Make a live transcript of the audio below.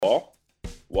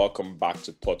Welcome back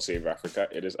to Pod Save Africa.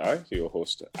 It is I, your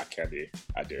host, Akande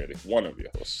Aderele, one of your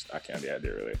hosts, Akande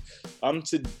Aderele.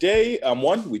 Today,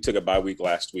 we took a bye week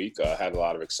last week. Had a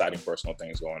lot of exciting personal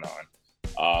things going on.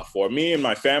 For me and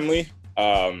my family,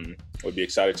 we'll be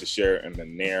excited to share in the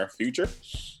near future.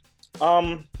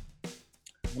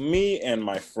 Me and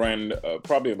my friend,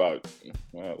 probably about,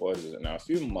 a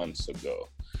few months ago,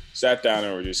 sat down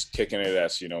and we're just kicking it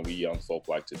as, we young folk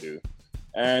like to do.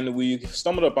 And we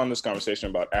stumbled upon this conversation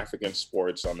about African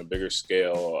sports on a bigger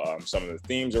scale, some of the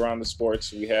themes around the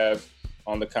sports we have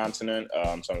on the continent,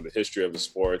 some of the history of the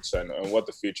sports, and what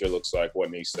the future looks like,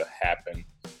 what needs to happen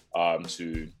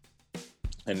to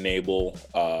enable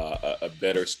a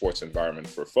better sports environment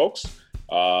for folks.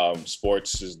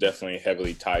 Sports is definitely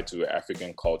heavily tied to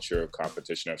African culture,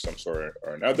 competition of some sort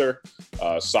or another.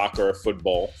 Soccer,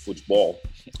 football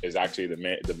is actually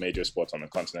the major sports on the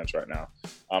continent right now,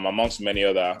 amongst many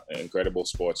other incredible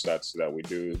sports that we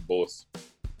do, both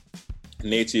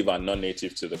native and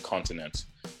non-native to the continent.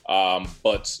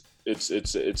 But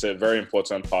it's a very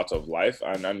important part of life,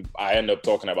 and I end up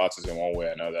talking about it in one way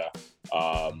or another.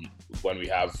 When we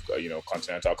have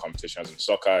continental competitions in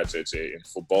soccer, in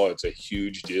football, it's a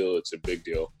huge deal. It's a big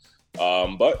deal.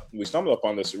 But we stumbled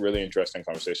upon this really interesting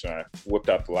conversation. I whipped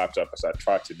out the laptop as I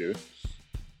tried to do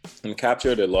and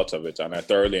captured a lot of it, and I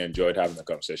thoroughly enjoyed having the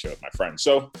conversation with my friends.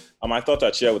 So I thought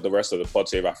I'd share with the rest of the Pod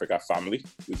Save Africa family.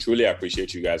 We truly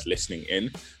appreciate you guys listening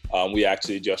in. We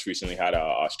actually just recently had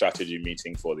our strategy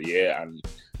meeting for the year and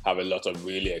have a lot of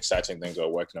really exciting things we're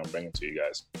working on bringing to you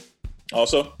guys.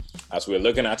 Also, as we're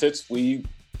looking at it, we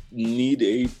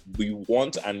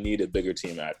want and need a bigger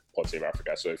team at Pod Save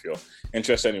Africa. So if you're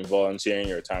interested in volunteering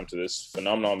your time to this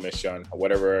phenomenal mission,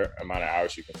 whatever amount of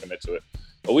hours you can commit to it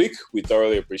a week, we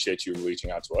thoroughly appreciate you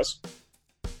reaching out to us.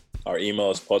 Our email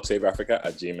is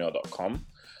podsaveafrica@gmail.com.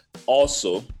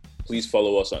 Also, please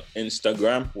follow us on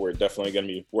Instagram. We're definitely going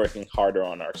to be working harder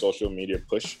on our social media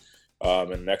push in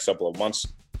the next couple of months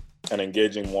and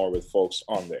engaging more with folks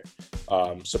on there.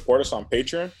 Support us on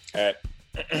Patreon at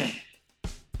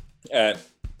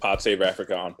Pod Save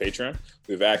Africa on Patreon.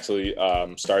 We've actually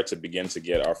started to begin to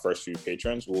get our first few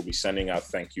patrons. We'll be sending out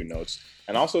thank you notes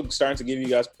and also starting to give you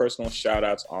guys personal shout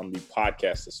outs on the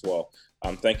podcast as well.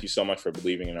 Thank you so much for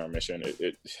believing in our mission.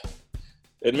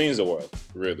 It means the world,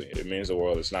 really. It means the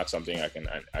world. It's not something I can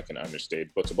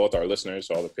understate. But to both our listeners,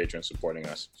 all the patrons supporting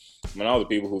us, and all the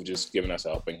people who've just given us a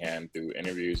helping hand through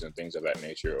interviews and things of that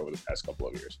nature over the past couple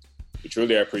of years. We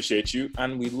truly appreciate you,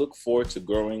 and we look forward to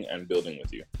growing and building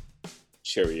with you.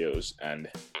 Cheerios, and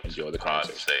enjoy the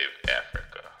conversation. Pod Save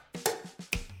Africa.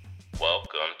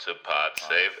 Welcome to Pod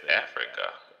Save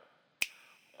Africa.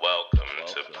 Welcome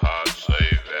to Pod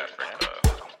Save Africa.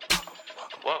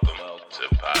 Welcome to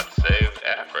Pod Save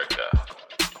Africa.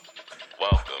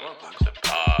 Welcome to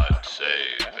Pod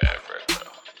Save Africa.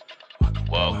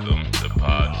 Welcome to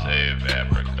Pod Save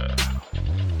Africa.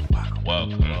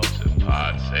 Welcome to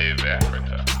Pod Save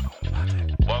Africa.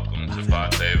 Welcome to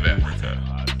Pod Save Africa.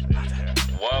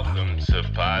 Welcome to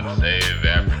Pod Save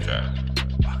Africa.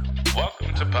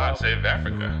 Welcome to Pod Save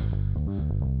Africa.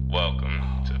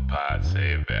 Welcome to Pod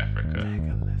Save Africa.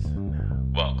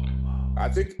 Welcome. I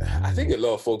think a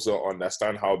lot of folks don't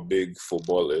understand how big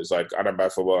football is. Like, I don't buy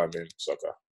football, I mean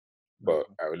soccer, but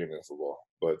I really mean football.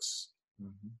 But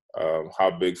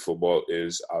how big football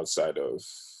is outside of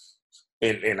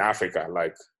in Africa,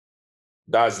 like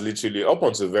that's literally up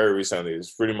until very recently.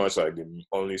 It's pretty much like the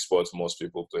only sports most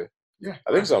people play. Yeah,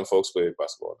 I think some folks play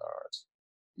basketball now, right?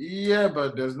 Yeah,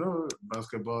 but there's no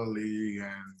basketball league,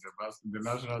 and the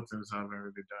national teams haven't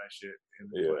really done shit in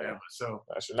forever. So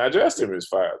Nigeria's team is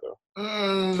fire though.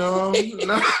 No.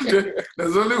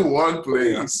 There's only one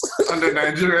player on the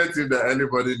Nigerian team that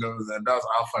anybody knows, and that's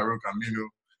Al-Farouq Aminu.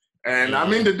 And I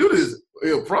mean, the dude is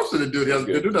props to the dude.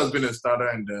 The dude has been a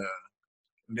starter in the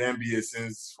NBA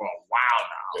since for a while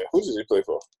now. Yeah. Who does he play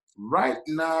for? Right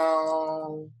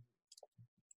now,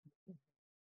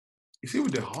 is he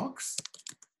with the Hawks?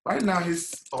 Right now,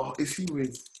 is he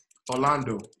with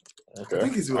Orlando? Okay. I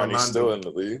think he's with Orlando. Orlando. He's still in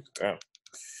the league. Yeah.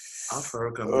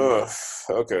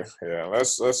 Okay. Yeah.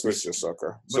 Let's switch to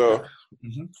soccer. So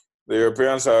the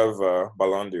Europeans have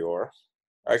Ballon d'Or.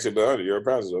 Actually, the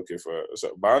Europeans is okay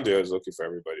Ballon d'Or is okay for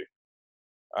everybody.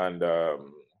 And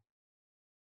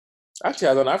actually,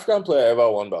 has an African player ever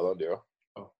won Ballon d'Or?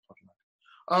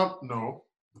 No.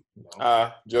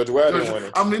 George Weah didn't win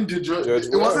it. I mean,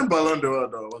 it wasn't Ballon d'Or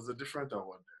though. It was a different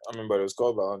award. I mean, but it was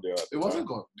called Ballon d'Or. It wasn't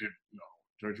called. No,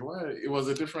 George Weah. It was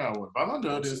a different award. Ballon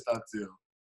d'Or didn't start till.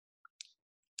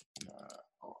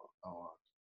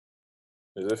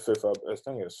 Is it FIFA? I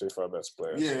think it's FIFA best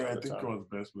player. Yeah, I think it was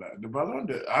best player. The Ballon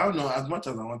d'Or, I don't know, as much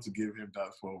as I want to give him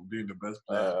that for being the best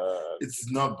player,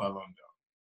 it's not Ballon d'Or.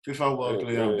 FIFA World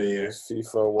Player of the Year.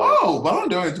 FIFA World. Oh, Ballon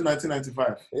d'Or in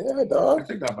 1995. Yeah, dog. I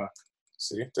take that back.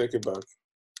 See, take it back.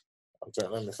 I'm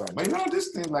trying, let me find But you know, this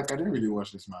thing, like, I didn't really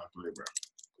watch this man play, bro.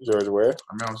 George Weah?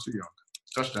 I mean, I was too young.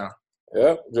 Touchdown.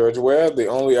 Yeah, George Weah, the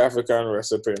only African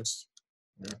recipient.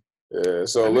 Yeah.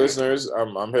 So, listeners,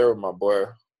 I'm here with my boy,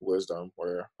 Wisdom.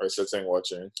 We're sitting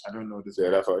watching. I don't know this. Yeah,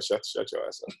 that's why shut your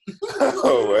ass up.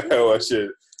 We're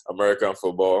watching American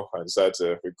football. I decided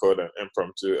to record an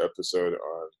impromptu episode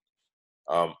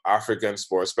on African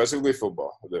sports, specifically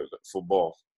football. The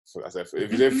football. So I said,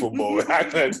 if you did football,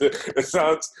 it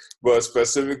sounds, but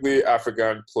specifically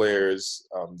African players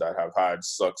that have had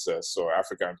success, or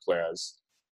African players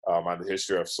and the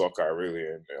history of soccer really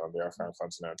on the African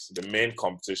continent. The main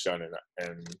competition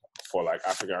and for like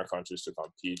African countries to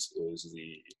compete is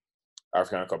the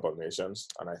African Cup of Nations,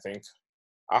 and I think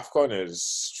AFCON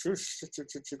is true.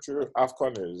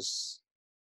 AFCON is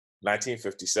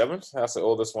 1957. That's the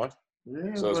oldest one.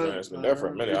 Yeah, so it's been there for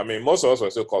a minute. I mean, most of us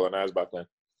were still colonized back then.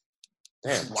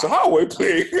 Damn. Wow. So how are we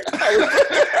playing?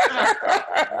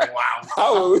 Wow.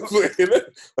 How are we playing?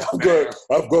 I've got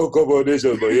a couple of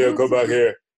nations, but yeah, come back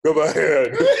here. Come back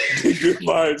here. Dig your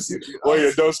minds. When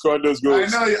you're done scoring those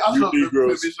goals. I know you asked for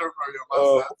permission from your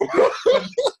master.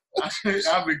 I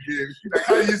have a game. Like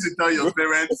how you used to tell your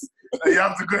parents that you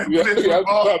have to go and play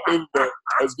football.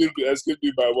 Excuse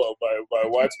me, my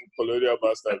white colonial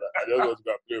master. I just want to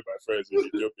go and play with my friends in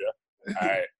Ethiopia.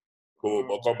 Alright. Cool,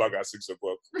 but come back at 6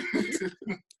 o'clock.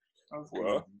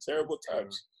 Well, terrible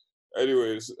times.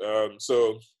 Anyways,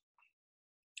 so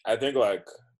I think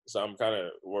I'm kind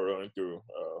of rolling through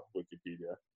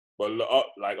Wikipedia, but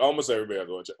like almost everybody has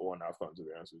watched one AFCON, to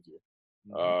be honest with you.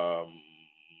 Mm-hmm.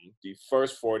 The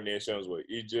first 4 nations were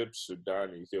Egypt,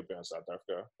 Sudan, Ethiopia, and South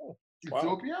Africa. Oh,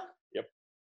 Ethiopia? Wow. Yep.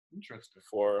 Interesting.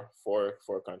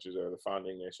 Four countries are the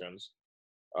founding nations.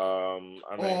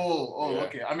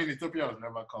 Okay. I mean, Ethiopia was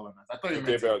never colonized. I thought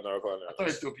Ethiopia was never colonized. I thought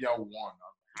Ethiopia won.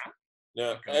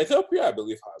 Yeah, okay. Ethiopia, I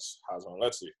believe, has one.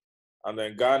 Let's see. And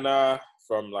then Ghana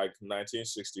from like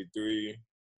 1963.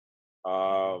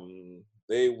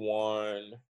 They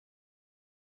won.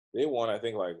 I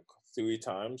think like 3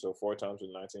 times or 4 times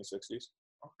in the 1960s.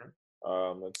 Okay.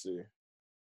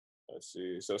 Let's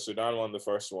see. So Sudan won the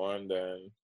first one.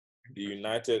 Then the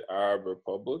United Arab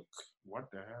Republic. What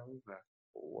the hell is that?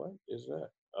 What is that?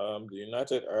 The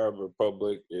United Arab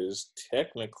Republic is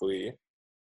technically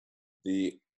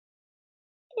the.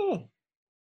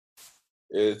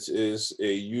 It is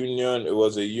a union. It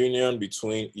was a union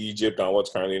between Egypt and what's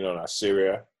currently known as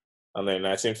Syria. And then in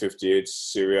 1958,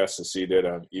 Syria seceded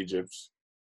and Egypt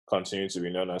continued to be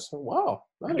known as. Wow,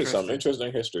 that is some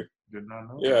interesting history. Did not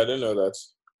know. Yeah, I didn't know that.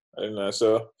 I didn't know.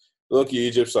 So, look,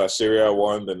 Egypt / Syria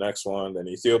won the next one. Then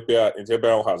Ethiopia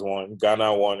has won.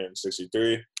 Ghana won in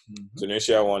 63. Mm-hmm.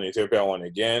 Tunisia won. Ethiopia won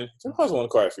again. Ethiopia has won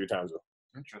quite a few times though.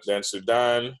 Then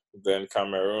Sudan, then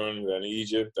Cameroon, then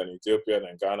Egypt, then Ethiopia,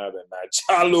 then Ghana, then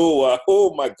Nigeria.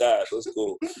 Oh my God, let's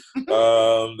go.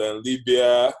 Then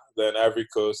Libya, then Ivory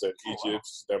Coast, then Egypt,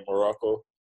 then Morocco.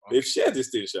 They've shared this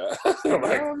thing,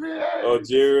 like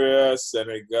Algeria,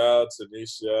 Senegal,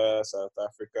 Tunisia, South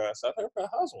Africa. South Africa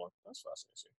has one. That's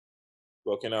fascinating.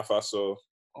 Burkina Faso.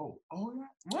 Oh yeah.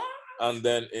 What? And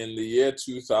then in the year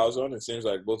 2000, it seems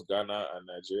like both Ghana and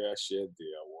Nigeria shared the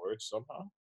award somehow.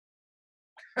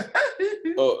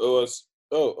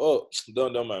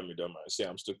 Don't mind me. See,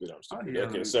 I'm stupid.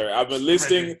 Okay, sorry. I've been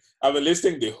listing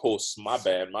the hosts. My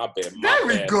bad. There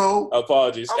we go.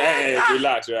 Apologies. Hey,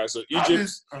 relax. So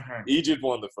Egypt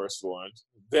won the first one.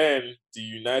 Then the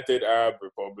United Arab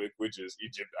Republic, which is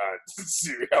Egypt and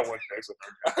Syria, won next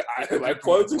one. Like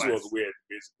politics was weird,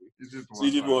 basically.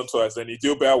 Egypt won twice. Then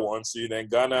Ethiopia won. See, then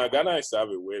Ghana used to have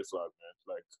a weird flag,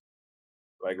 man.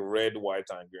 Like red, white,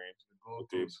 and green.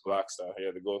 Okay, black star.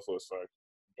 Yeah, the Gold Coast flag.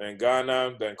 Then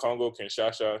Ghana, then Congo,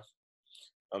 Kinshasa,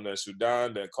 and then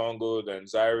Sudan, then Congo, then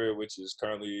Zaire, which is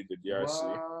currently the DRC.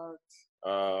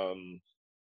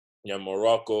 What?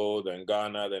 Morocco, then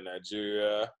Ghana, then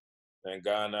Nigeria, then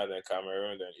Ghana, then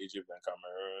Cameroon, then Egypt, then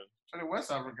Cameroon. So the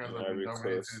West Africans have been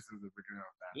dominating since the beginning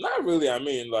of that. Not really. I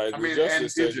mean,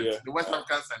 Egypt. The West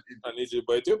Africans and Egypt,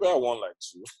 but Ethiopia won like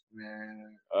 2.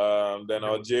 Man. Then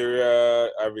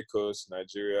Algeria, Ivory Coast,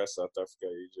 Nigeria, South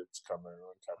Africa, Egypt,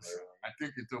 Cameroon. I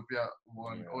think Ethiopia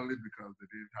won only because they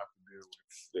didn't have to deal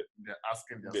with they're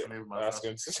asking their slave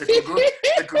masters. They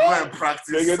could go and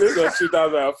practice. This was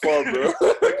 2004, bro.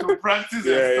 They could practice.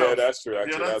 Yeah, that's true.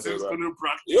 Actually, couldn't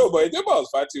practice. Yo, but Ethiopia was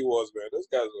fighting wars, man. Those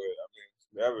guys were. I mean,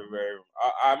 They have a very.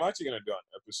 I'm actually gonna do an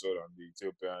episode on the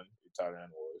Ethiopian Italian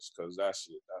wars because that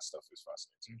stuff is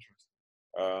fascinating. Interesting.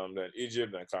 Then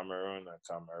Egypt, then Cameroon, then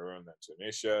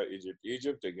Tunisia.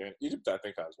 Egypt again. Egypt, I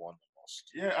think, has won the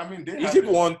most. Yeah, I mean, Egypt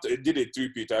did a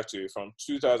three-peat actually from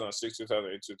 2006,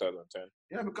 2008, 2010.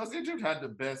 Yeah, because Egypt had the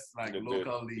best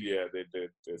local league. Yeah, they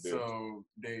did. So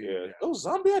they. Yeah. Oh,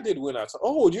 Zambia did win at.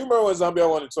 Oh, do you remember when Zambia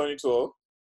won in 2012?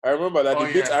 I remember that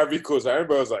they beat Ivory Coast. I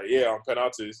remember I was like, yeah, on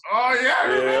penalties. Oh yeah, I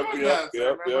remember that.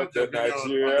 Yep. Then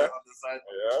Nigeria. On the side.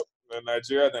 Yep. Then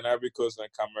Nigeria, then Ivory Coast, then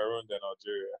Cameroon, then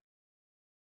Algeria.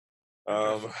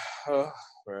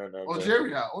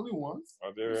 Algeria only once.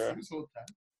 Algeria. This whole time.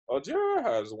 Algeria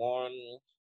has won.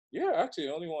 Yeah, actually,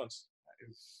 only once.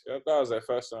 Yep, that was their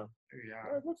first time.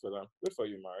 Yeah. Good for them. Good for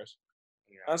you, Maris.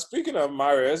 Yeah. And speaking of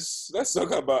Maris, let's talk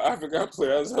about African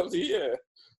players of the year.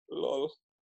 Lol.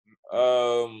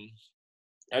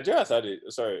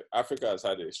 Africa has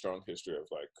had a strong history of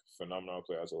phenomenal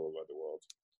players all over the world.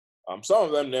 Some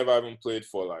of them never even played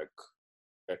for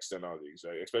external leagues,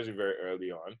 right? Especially very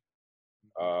early on.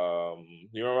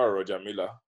 You remember Roger Milla?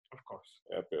 Of course.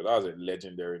 Yep, that was a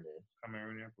legendary name.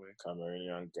 Cameroonian player.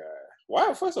 Cameroonian guy.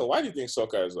 Why? First of all, why do you think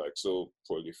soccer is so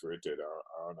proliferated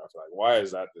around Africa? Why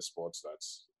is that the sport that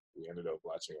we ended up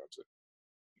latching onto?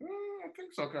 I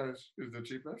think soccer is the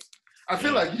cheapest. I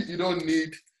feel like you don't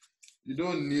need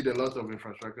a lot of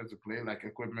infrastructure to play,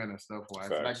 equipment and stuff.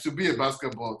 Wise, to play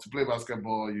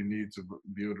basketball, you need to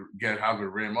be able to have a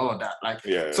rim, all of that.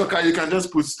 Soccer, you can just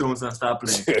put stones and start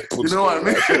playing. You know what I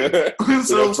mean?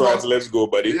 So let's go,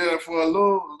 buddy. Yeah, for a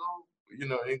low,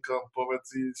 income,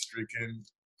 poverty-stricken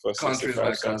countries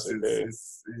like us,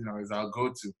 it's our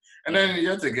go-to. And then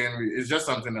yet again, it's just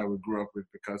something that we grew up with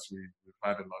because we've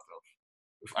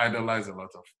idolized a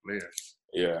lot of players.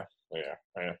 Yeah, we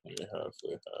have.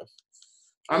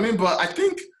 I mean, but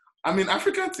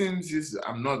African teams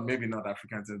I'm not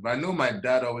African teams, but I know my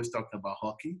dad always talked about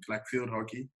hockey, field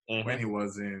hockey, when he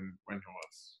was in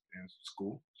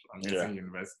school. So I'm guessing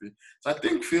university. So I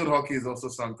think field hockey is also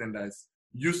something that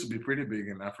used to be pretty big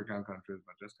in African countries,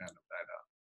 but just kind of died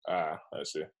out. I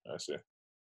see.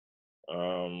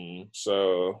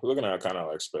 So looking at kind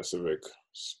of specific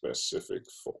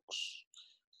folks.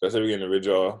 Specific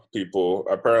individual people,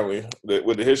 apparently,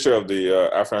 with the history of the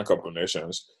African Cup of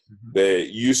Nations, with the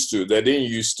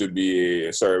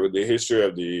history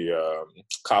of the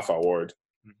CAF award,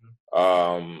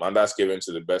 and that's given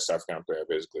to the best African player,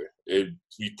 basically.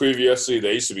 Previously,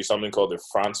 there used to be something called the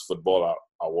France Football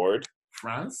Award.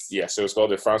 France? Yes, it was called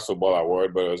the France Football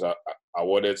Award, but it was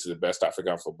awarded to the best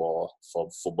African footballer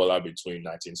between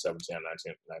 1970 and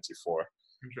 1994.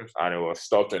 And it was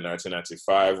stopped in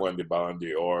 1995 when the Ballon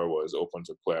d'Or was open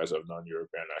to players of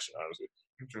non-European nationality.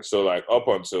 So, up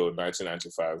until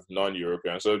 1995,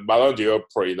 non-European. So, Ballon d'Or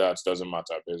that doesn't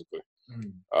matter, basically.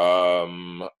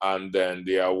 And then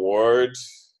the award,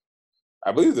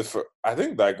 I believe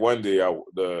when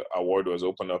the award was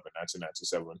opened up in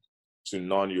 1997 to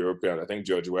non-European, I think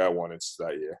George Weah won it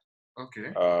that year.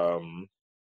 Okay.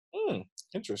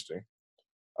 Interesting.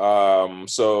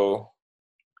 So.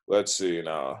 Let's see.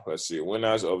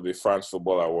 Winners of the France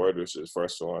Football Award, which is the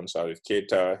first one. Salif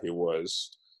Keita, he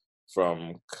was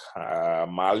from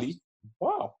Mali.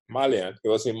 Wow, Malian. He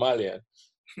was in Malian.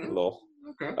 Lol.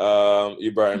 Okay.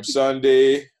 Ibrahim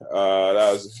Sunday.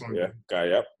 That was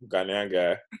Ghanaian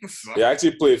guy. He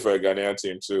actually played for a Ghanaian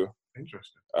team too.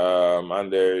 Interesting.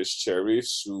 And there's Cherif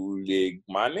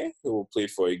Suleimane, who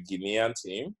played for a Guinean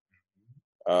team.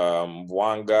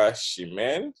 Wanga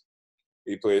Shimen.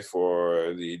 He played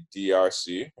for the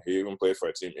DRC. He even played for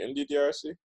a team in the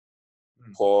DRC.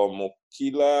 Paul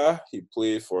Mokila, he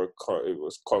played for it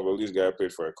was Congolese guy,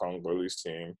 played for a Congolese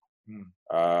team.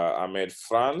 Ahmed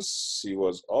France, he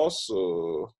was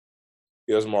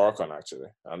Moroccan actually.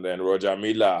 And then Roger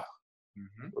Milla.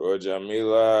 Roger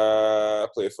Milla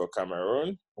played for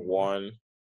Cameroon. Hold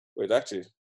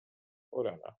on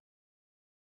now.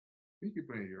 I think he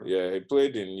played in Europe. Yeah, he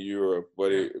played in Europe,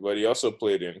 but he also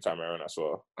played in Cameroon as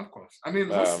well. Of course. I mean,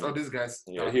 most of these guys.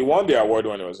 Yeah, he won the award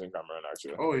when he was in Cameroon,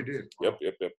 actually. Oh, he did? Wow.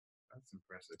 Yep. That's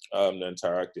impressive. Then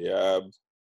Tarak Diab,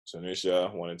 Tunisia,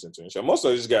 won it in Tunisia. Most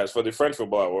of these guys, for the French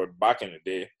Football Award, back in the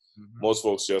day, most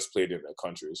folks just played in their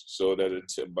countries. So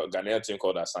there's a Ghanaian team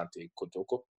called Asante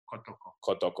Kotoko.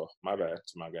 My bad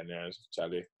to my Ghanaians.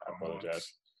 Charlie, I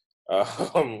apologize.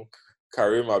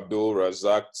 Karim Abdul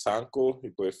Razak Tanko,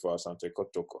 he played for Asante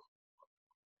Kotoko.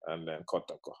 And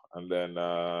then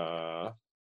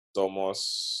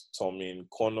Thomas Tomin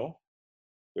Kono,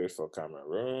 played for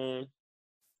Cameroon.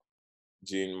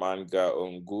 Jean Manga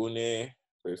Ongune,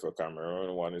 played for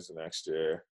Cameroon, won his next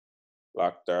year.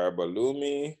 Lakhdar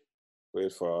Balumi,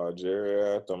 Played for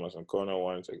Algeria. Thomas Nkona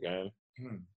won it again.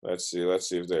 Let's see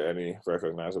if there are any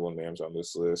recognizable names on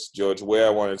this list. George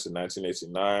Weah won it in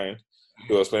 1989.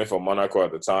 He was playing for Monaco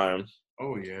at the time.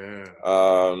 Oh yeah.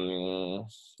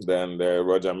 Then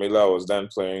Roger Milla was then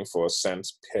playing for Saint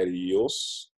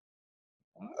Perios.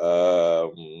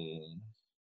 I'm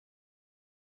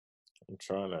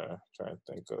trying to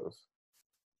think of.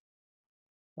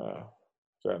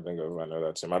 Trying to think of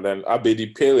another team. And then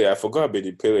Abedi Pele. I forgot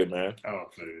Abedi Pele, man. Oh,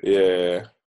 Pele. Yeah.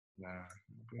 Nah.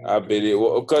 Abedi.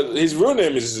 Because his real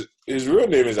name is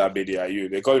Abedi Ayu.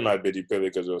 They call him Abedi Pele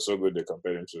because he was so good they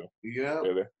compared him to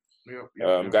Pele.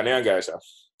 Yep. Ghanaian guy,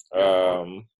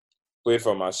 played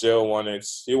for Marseille, won it.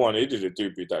 He did a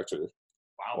three-peat actually.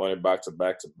 Wow. Won it back to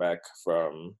back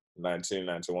from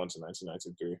 1991 to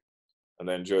 1993. And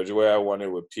then George Weah won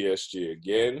it with PSG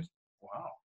again.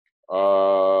 Wow.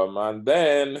 And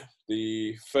then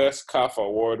the first CAF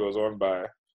award was won by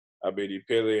Abedi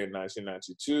Pele in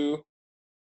 1992.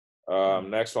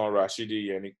 Next one, Rashidi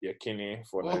Yekini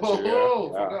for Nigeria.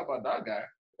 Forgot about that guy.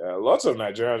 Yeah, lots of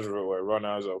Nigerians were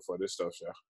runners up for this stuff,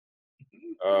 yeah.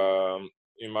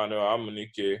 Emmanuel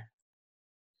Amunike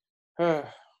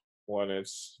won it.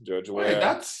 George Weah. Wait,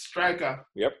 that's striker.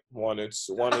 Yep, won it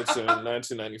in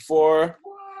 1994.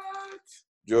 What?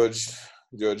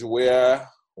 George Weah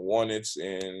won it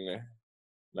in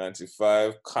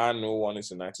 95. Kanu won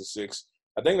it in 96.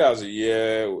 I think that was the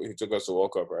year he took us to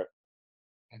World Cup, right?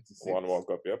 96. One World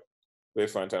Cup, yep.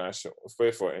 Played for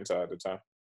Inter at the time.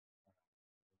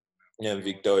 And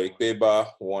Victor Ikpeba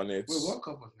won it. Wait, World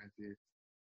Cup was 98.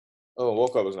 Oh,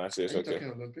 World Cup was 98. Okay.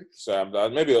 Olympics? So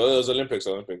maybe it was Olympics.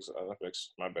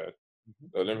 My bad.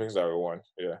 The Olympics that we won.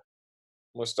 Yeah.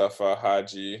 Mustafa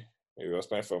Haji. He was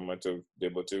playing for Moto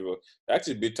Deportivo. They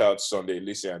actually beat out Sunday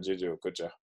Lisi and JJ Okocha.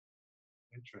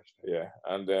 Interesting. Yeah.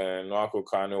 And then Nwako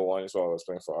Kanu won it while he was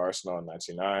playing for Arsenal in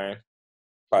 99.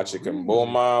 Patrick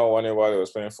Mboma won it while he was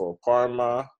playing for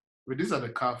Parma. But these are the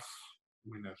CAF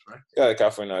winners, right? Yeah, the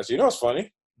CAF winners. You know what's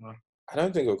funny? No. I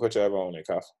don't think Okocha ever won a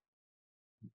CAF.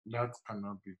 That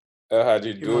cannot be. El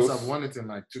Hadji He must have won it in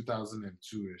like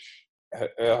 2002-ish.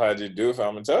 El Hadji Diouf,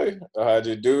 I'm going to tell you. El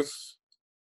Hadji Diouf,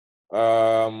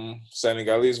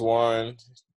 Senegalese won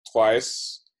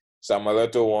twice. Samuel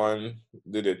Eto'o won,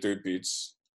 did a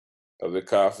three-peats of the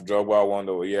CAF. Drogba won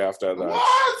the year after that.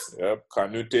 What? Yep.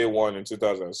 Kanute won in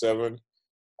 2007.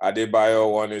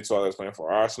 Adebayo won it while he was playing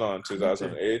for Arsenal in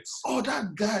 2008. Oh,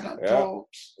 that guy, that dog.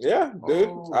 Yeah, dude.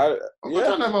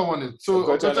 Okocha never won it. So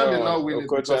Okocha did not win it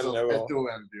because of Eto'o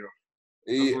and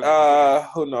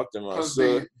Diop. Who knocked him out?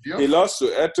 So he lost to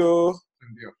Eto'o.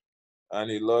 And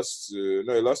he lost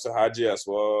to Haji as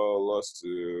well.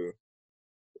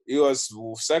 He was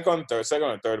second or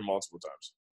third multiple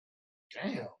times.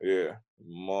 Damn. Yeah,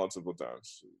 multiple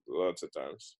times. Lots of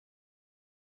times.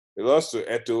 He lost to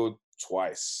Eto'o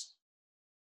twice.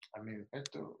 I mean,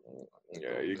 Eto'o.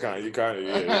 Yeah, you can't.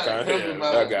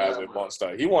 That guy's a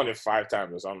monster. He won it 5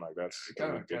 times or something like that. You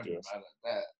can't be mad at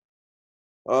that.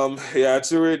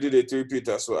 Toure did a three-peat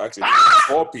as well. Actually,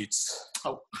 4 peats.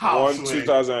 Won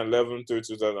 2011 through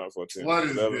 2014. What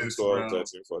is 11, this, 12, bro?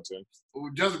 13, 14.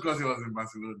 Just because he was in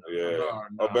Barcelona. Yeah.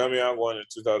 No. Aubameyang won in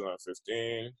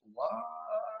 2015. What?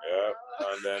 Yeah.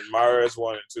 And then Mahrez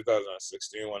won in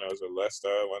 2016 when it was with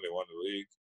Leicester, when they won the league.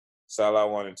 Salah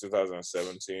won in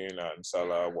 2017, and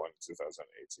Salah won in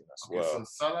 2018 as well. So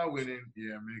Salah winning,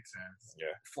 makes sense.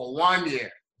 Yeah. For 1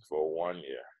 year.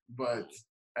 But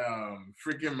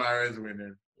freaking Mahrez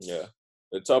winning. Yeah.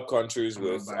 The top countries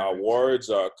with awards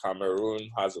are Cameroon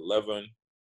has 11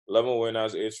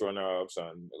 winners, 8 runner-ups,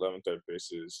 and 11 third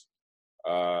places.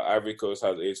 Ivory Coast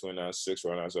has 8 winners, 6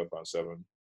 runners-up, and 7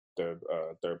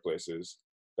 third places.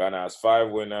 Ghana has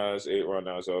 5 winners, 8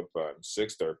 runners-up, and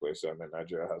 6 third places. And then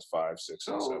Nigeria has 5, 6,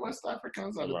 and 7. So West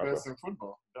Africans are the best in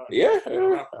football. Yeah,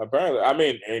 apparently. I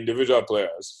mean, individual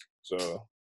players. So.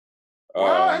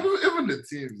 Even the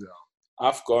teams, though.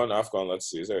 AFCON, let's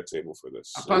see. Is there a table for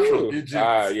this? Apart from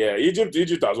Egypt. Yeah.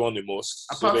 Egypt has won the most.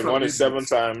 So they won it 7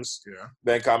 times. Yeah.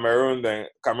 Then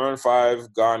Cameroon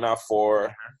 5, Ghana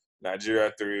 4,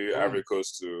 Nigeria 3, Ivory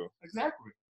Coast 2.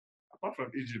 Exactly. Apart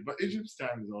from Egypt. But Egypt's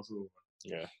time is also over.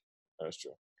 Yeah, that's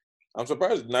true. I'm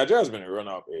surprised. Nigeria has been run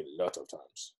up a lot of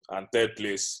times. And third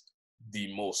place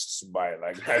the most by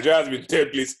Nigeria has been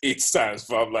third place 8 times.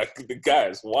 From the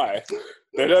guys, why?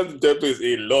 Nigeria has been third place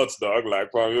a lot, dog.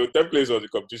 From third place was the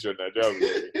competition. Nigeria,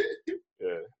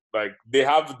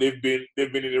 they've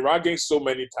been in the rankings so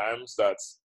many times that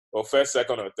first,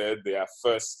 second, or third they are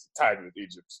first tied with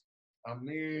Egypt. I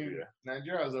mean,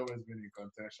 Nigeria has always been in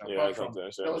contention. Yeah,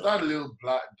 contention. There was that little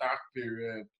dark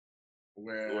period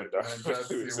where What the- Nigeria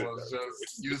team Is it was that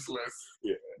just useless.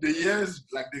 Yeah. The years,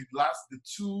 like the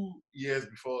 2 years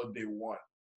before they won,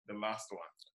 the last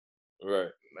one,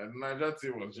 Right. the Nigeria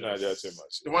team was just Nigeria team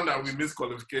was- the one that we missed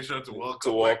qualification to World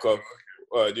Cup. To World Cup.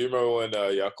 Like, Do you remember when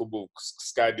Yakubu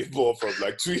skied the ball from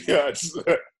like 2 yards?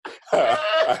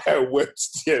 I wept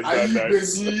tears Are that you night.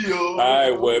 baby, yo?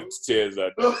 I wept tears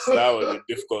that night. That was a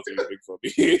difficult thing for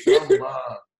me. Come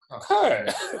on. Hi.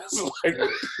 It's like,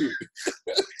 dude,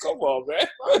 come on, man.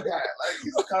 That guy, like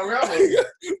his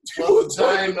career was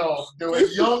dying off. There were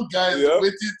young guys Yeah.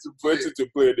 waiting to play. Waiting to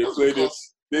play. They Just played it.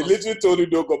 because- They literally told him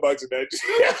don't come back to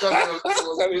Nigeria. Because it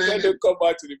was And they said playing they'll come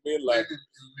back to the mainland.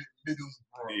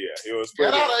 Middlesbrough. Yeah, it was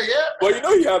Get pretty. out of here. But you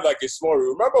know, he had like a small.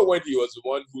 Remember when he was the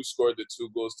one who scored the 2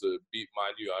 goals to beat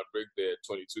Man U and break their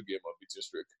 22-game unbeaten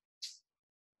streak?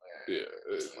 Yeah,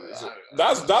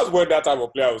 that's when that type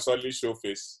of player will suddenly show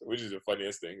face, which is the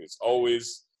funniest thing. It's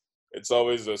always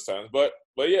those times. But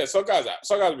yeah, soccer has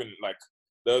been like.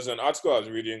 There was an article I was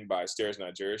reading by Stairs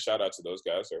Nigeria. Shout out to those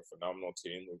guys; they're a phenomenal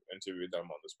team. We've interviewed them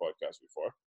on this podcast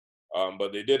before.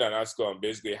 But they did an article on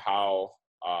basically how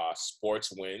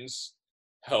sports wins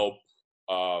help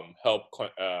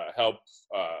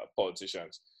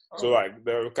politicians. So like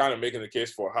they're kind of making the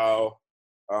case for how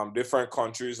different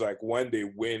countries, like when they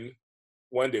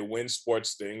win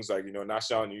sports things, like, you know,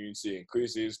 national unity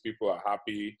increases, people are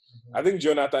happy. Mm-hmm. I think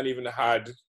Jonathan even had,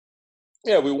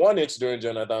 we won it during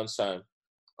Jonathan's time.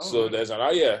 So really? there's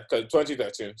because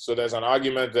 2013. So there's an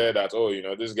argument there that, you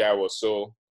know, this guy was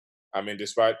so, I mean,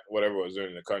 despite whatever was doing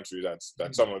in the country, that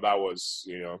some of that was,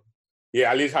 you know, he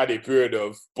at least had a period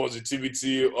of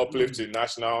positivity, uplifting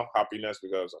national happiness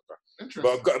because of that.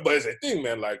 Interesting. But it's a thing,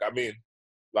 man. Like, I mean,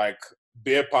 like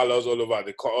beer parlors all over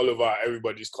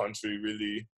everybody's country.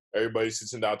 Really, everybody's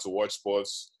sitting down to watch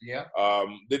sports. Yeah.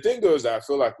 The thing though is that I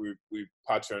feel like we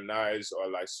patronize or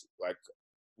like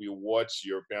we watch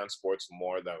European sports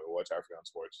more than we watch African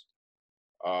sports.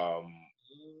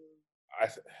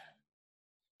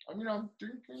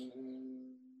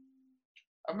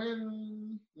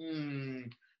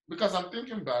 Because I'm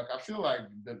thinking back, I feel like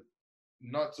the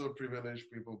not so privileged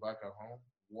people back at home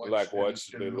watch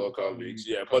the local leagues,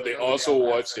 but they don't really also have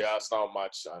watch access. the Arsenal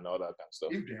match and all that kind of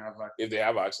stuff. If they have access. If they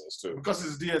have access too. Because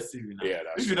it's DSTV now. Yeah,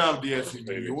 that's if you don't have DSTV,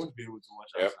 Maybe. you won't be able to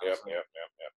watch Yep. Arsenal.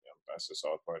 That's the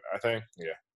solid point. I think,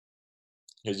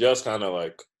 it's just kind of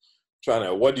like trying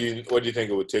to. What do you think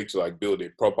it would take to like build a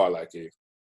proper like a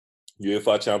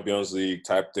UEFA Champions League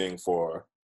type thing for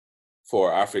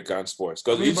African sports?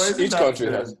 Because each country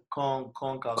has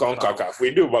CONCACAF.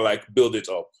 We do, but like build it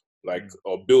up, like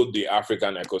or build the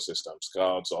African ecosystem,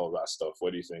 scouts, all that stuff.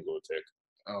 What do you think it would take?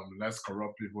 Less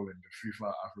corrupt people in the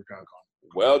FIFA African Cup.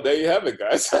 Well, there you have it,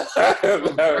 guys.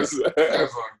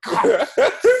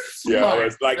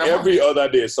 It's like every other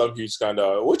day some huge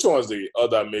scandal. Which one was the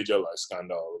other major like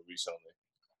scandal recently?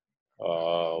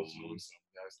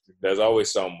 There's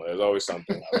always something.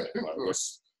 Like,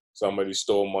 somebody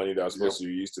stole money that's supposed to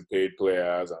be used to pay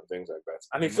players and things like that.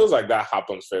 And it feels like that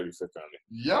happens fairly frequently.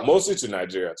 Yeah. Mostly to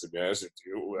Nigeria, to be honest with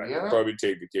you. I can probably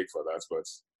take the cake for that. But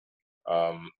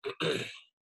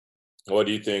what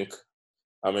do you think?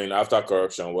 I mean, after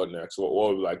corruption, what next? What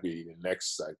would like be the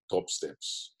next like top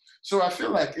steps? So I feel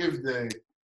like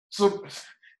so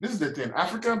this is the thing, the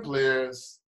African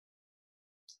players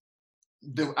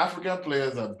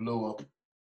that blow up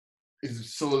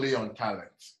is solely on talent,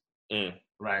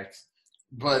 right?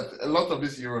 But a lot of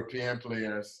these European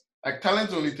players, like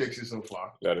talent only takes you so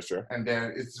far. That is true. And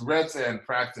then it's reps and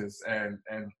practice and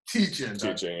teaching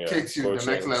that takes you to the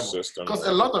next level. Because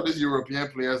a lot of these European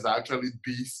players are actually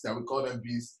beasts, that we call them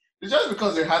beasts. It's just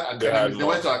because they had academies. They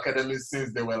went to academies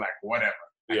since they were like whatever.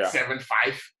 7'5".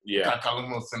 Yeah.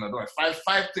 Almost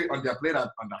 5'3" on their plate at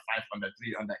under 5, under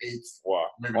 3, under 8. Wow.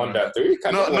 Maybe under 3?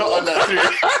 No, not under 3.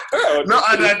 Not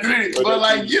under 3. But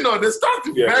like, you know, they start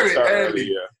very early.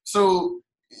 Yeah. So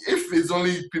if it's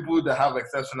only people that have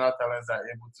exceptional talents that are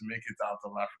able to make it out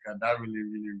of Africa, that really,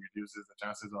 really reduces the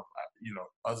chances of, you know,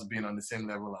 us being on the same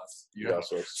level as Europe.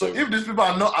 So if these people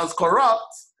are not as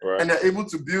corrupt and they're able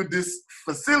to build these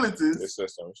facilities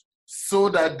so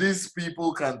that these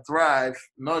people can thrive,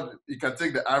 you can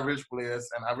take the average players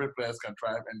and average players can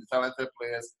thrive and the talented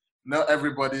players, not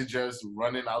everybody just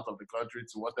running out of the country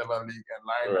to whatever league and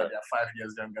lying that they're 5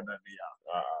 years younger than they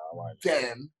are.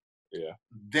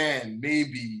 Then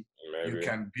maybe you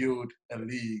can build a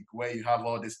league where you have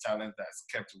all this talent that's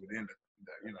kept within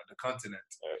the continent.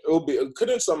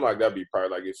 Couldn't something like that be part?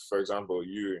 Like if, for example,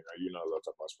 you know a lot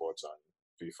about sports and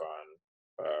FIFA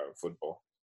and football.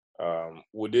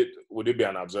 Would it be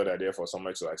an absurd idea for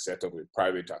somebody to like set up a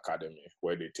private academy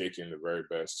where they take in the very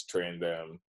best, train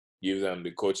them, give them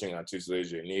the coaching and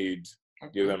tutelage they need,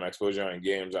 give them exposure in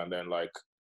games, and then like,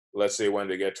 let's say when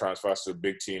they get transfers to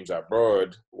big teams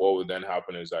abroad, what would then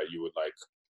happen is that you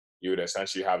would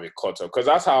essentially have a cut of, because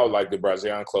that's how like the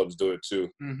Brazilian clubs do it too.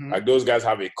 Mm-hmm. Like those guys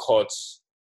have a cut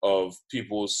of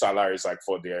people's salaries like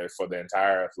for their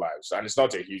entire lives, and it's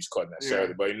not a huge cut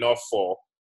necessarily, but enough for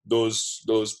those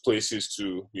places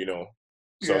to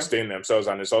sustain themselves,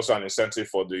 and it's also an incentive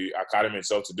for the academy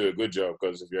itself to do a good job,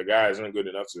 because if your guy isn't good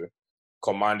enough to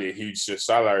command a huge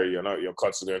salary, your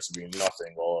cuts are going to be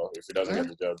nothing, or if he doesn't get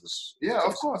the job,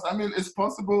 of course. I mean, it's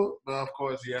possible, but of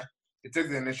course, it takes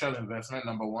the initial investment,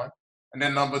 number one, and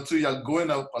then number two, you're going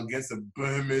up against a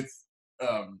behemoth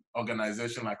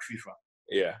organization like FIFA.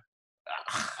 Yeah.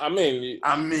 I mean,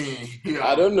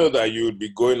 I don't know that you would be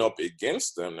going up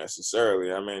against them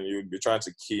necessarily. I mean, you'd be trying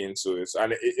to key into it,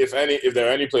 and if there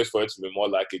are any place for it to be more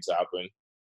likely to happen,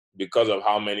 because of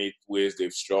how many ways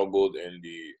they've struggled in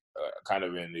the kind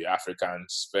of in the African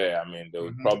sphere, I mean, they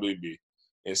would probably be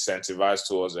incentivized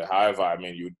towards it. However, I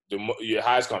mean, your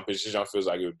highest competition feels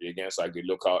like it would be against like the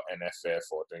local NFF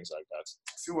or things like that.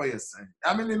 I see what you're saying.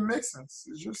 I mean, it makes sense.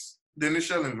 It's just the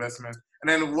initial investment. And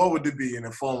then what would it be in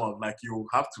the form of? Like, you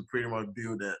have to pretty much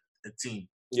build a team.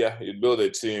 Yeah, you build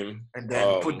a team. And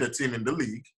then put the team in the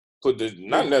league.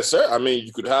 Not necessarily. I mean,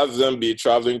 you could have them be a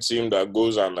traveling team that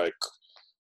goes and like,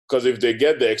 because if they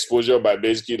get the exposure by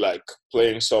basically like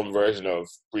playing some version of,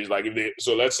 like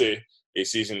so let's say a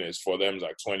season is for them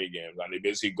like 20 games, and they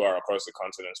basically go across the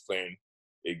continents playing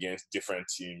against different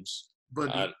teams.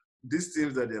 But these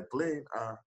teams that they're playing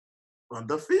are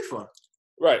under FIFA.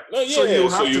 Right. No, yeah.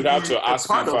 So you'd have to ask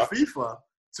part of FIFA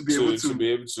to be able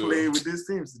to play with these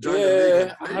teams.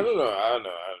 I don't know. I'm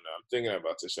thinking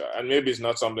about this, and maybe it's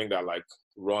not something that like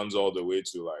runs all the way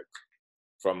to like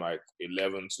from like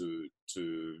 11 to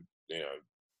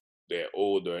they're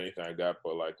old or anything like that,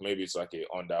 but like maybe it's like a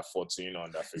under 14,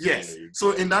 under 15. Yes.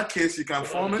 So in that case, you can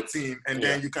form a team, and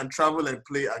then you can travel and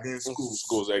play against schools.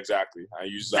 Schools, exactly,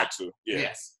 and use that too. Yeah.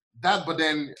 Yes. That, but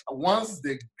then once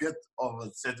they get over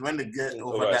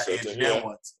that age, then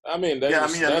what? I mean, then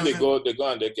they go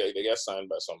and they get signed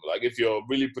by someone. Like if you're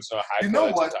really putting on high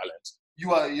quality talent.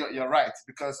 You're right,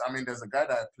 because I mean, there's a guy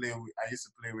that I used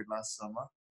to play with last summer.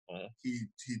 Mm-hmm. He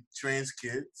trains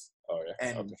kids. Oh, yeah.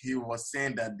 And he was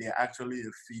saying that they're actually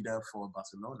a feeder for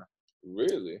Barcelona.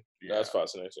 Really? Yeah. That's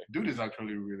fascinating. Dude is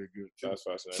actually really good too. That's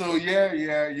fascinating. So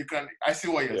yeah, you can. I see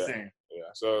what you're saying.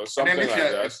 Yeah. So something like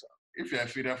that. If you're a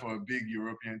feeder for a big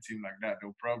European team like that,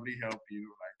 they'll probably help you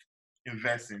like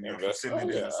invest in your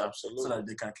facilities and stuff, so that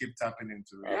they can keep tapping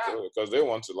into it. Absolutely, because they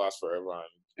want to last forever and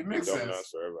it makes sense.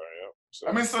 Forever. Yeah. So.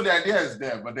 I mean, so the idea is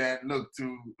there, but then look,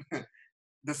 to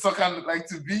the soccer like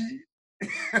to be.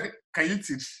 Can you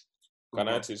teach? Can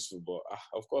I teach football?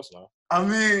 Of course not. I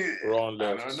mean, wrong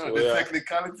left. I don't know. The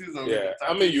technicalities of it.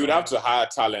 I mean, you'd have to hire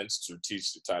talents to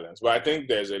teach the talents. But I think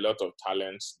there's a lot of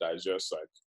talents that is just like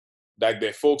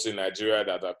the folks in Nigeria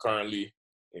that are currently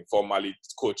informally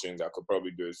coaching that could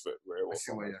probably do it very well. I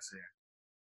see what you're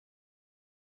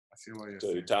saying.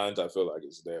 So the talent, I feel like,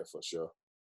 is there for sure.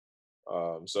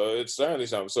 So it's certainly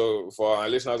something. So for our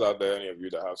listeners out there, any of you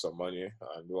that have some money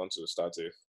and want to start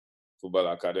a football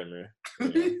academy,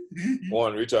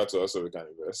 one, reach out to us so we can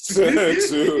invest.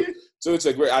 Two,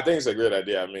 I think it's a great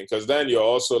idea. I mean, because then you're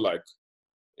also like,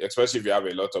 especially if you have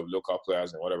a lot of local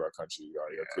players in whatever country you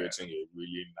are, you're creating a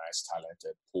really nice,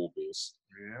 talented pool base.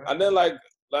 Yeah. And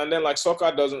then like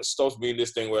soccer doesn't stop being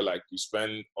this thing where like you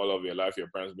spend all of your life, your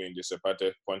parents being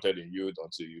disappointed in youth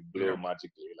until you blow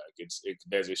magically. Like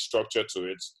there's a structure to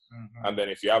it. Mm-hmm. And then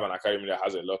if you have an academy that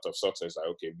has a lot of success, like,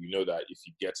 okay, we know that if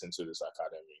he gets into this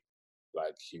academy,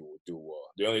 like he will do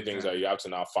well. The only things that you have to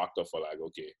now factor for, like,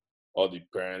 okay, all the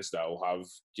parents that will have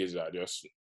kids that just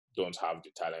don't have the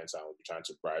talents and will be trying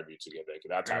to bribe you to get like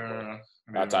that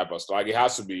type of stuff. Like it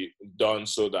has to be done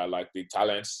so that like the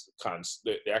talents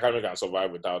the academy can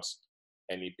survive without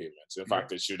any payments. In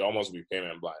fact, it should almost be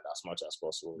payment blind as much as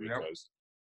possible because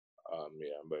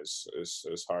but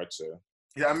it's hard to.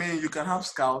 Yeah, I mean, you can have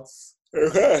scouts.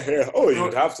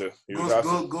 You'd have to.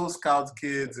 Go scout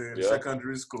kids in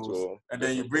secondary schools, and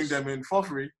then you bring them in for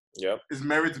free. Yep, it's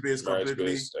merit-based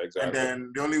completely. Exactly. And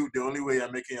then the only way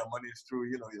you're making your money is through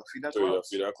your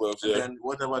feeder clubs. And then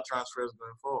whatever transfers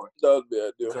going forward. That would be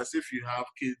ideal. Because if you have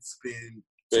kids paying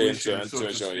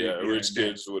tuition, rich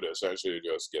kids would essentially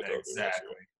just get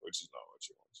exactly, which is not what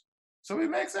you want. So it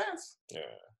makes sense. Yeah.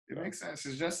 It makes sense.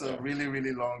 It's just a really,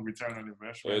 really long return on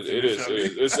investment. It is.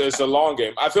 It's a long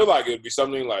game. I feel like it'd be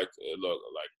something like, look,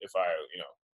 like if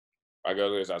I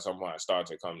go this at some point, I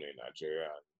start a company in Nigeria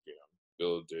and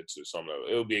build it to some level.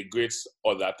 It would be a great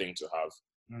other thing to have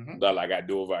that like I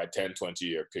do over a 10,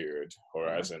 20-year period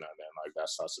horizon, and then like that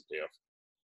starts to pay off.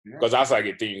 Yeah. Because that's like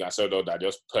a thing you can set up that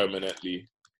just permanently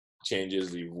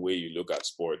changes the way you look at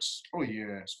sports. Oh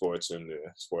yeah. Sports in the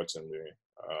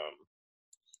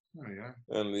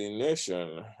and the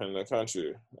nation and the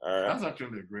country. All right. That's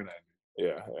actually a great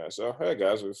idea. Yeah. So hey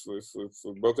guys,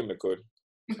 we've broken the code.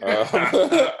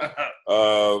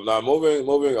 Now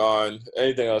moving on.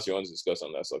 Anything else you want to discuss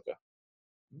on that soccer?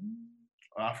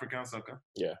 African soccer?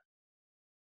 Yeah.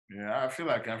 Yeah, I feel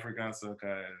like African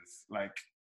soccer is like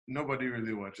nobody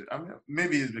really watches. I mean,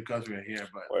 maybe it's because we're here,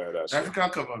 but the African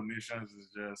Cup of Nations is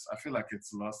just. I feel like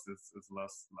it's lost. It's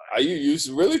lost. Like, Are you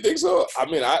really think so? I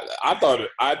mean,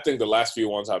 I think the last few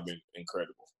ones have been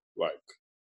incredible. Like,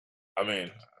 I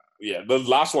mean, yeah, the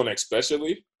last one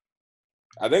especially.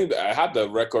 I think I had the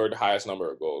record highest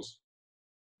number of goals,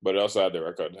 but it also had the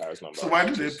record highest number. So why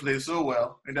do they play so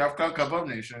well in the African Cup of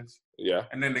Nations? Yeah,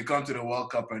 and then they come to the World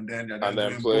Cup and then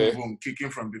play boom, kicking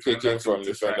from defender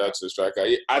to striker.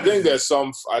 I think there's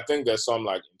some like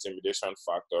intimidation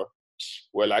factor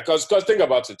where like because think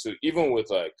about it too. Even with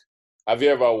like, have you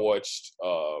ever watched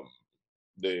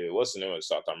what's the name of the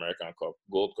South American Cup?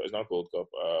 It's not Gold Cup.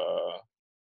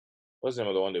 What's the name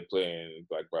of the one they play in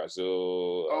like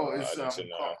Brazil? Oh, it's something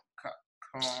like that.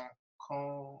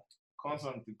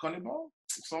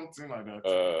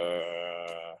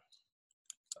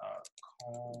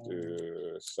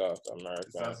 The South America.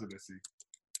 Starts with the C.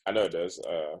 I know it does.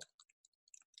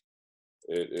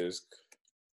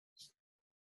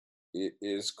 It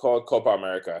is called Copa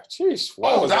America. Jeez.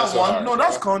 Oh, that one? Hard? No,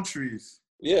 that's countries.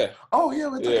 Yeah. Oh, yeah,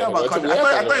 we're talking about countries.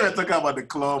 I thought you were talking about the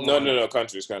club. No,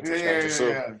 countries.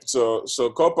 Yeah.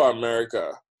 So Copa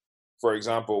America, for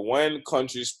example, when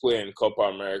countries play in Copa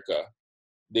America,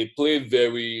 they play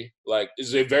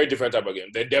it's a very different type of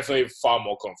game. They're definitely far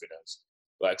more confident.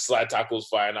 Like slide tackles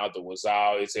flying out the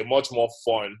wazao. It's a much more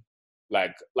fun.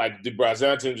 Like the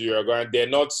Brazilian teams, Uruguay, they're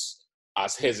not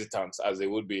as hesitant as they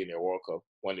would be in a World Cup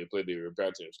when they play the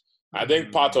European teams. I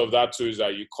think part of that too is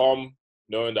that you come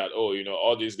knowing that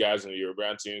all these guys in the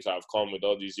European teams have come with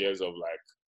all these years of like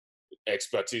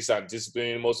expertise and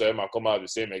discipline. Most of them have come out of the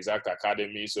same exact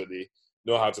academy, so they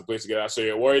know how to play together. So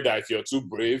you're worried that if you're too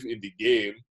brave in the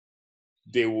game,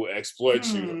 they will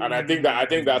exploit you. And I think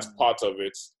that's part of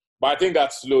it. But I think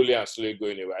that's slowly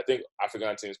going away. I think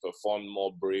African teams performed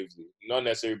more bravely. Not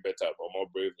necessarily better, but more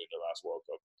bravely in the last World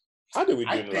Cup. How did we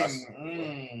do in the last?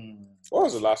 What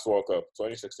was the last World Cup?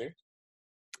 2016?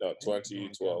 No,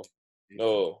 2012.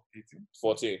 No, 18?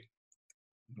 14.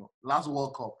 No, last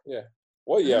World Cup. Yeah.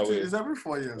 What year? It's every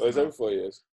 4 years. Oh, it's every 4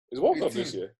 years. It's World 18. Cup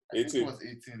this year. 18. I think it was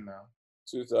 18 now.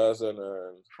 2000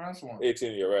 and France won.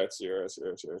 18. You're right. So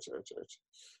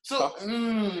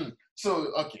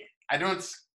okay, I don't.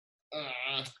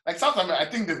 Like South America, I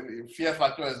think the fear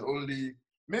factor is only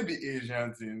maybe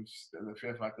Asian teams. There's a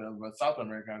fear factor, but South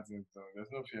American teams, there's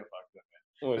no fear factor.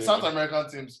 The South American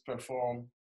teams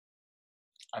perform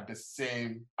at the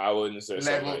same. I wouldn't say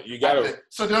level. So. You gotta.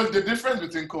 So the difference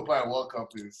between Copa and World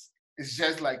Cup is it's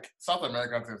just like South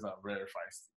American teams are very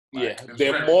feisty. Like,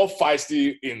 they're more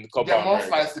feisty in Copa America. They're more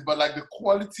feisty, but like the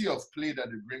quality of play that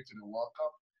they bring to the World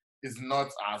Cup is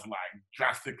not as like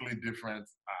drastically different.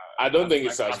 I don't think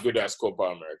it's as good as Copa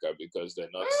America because they're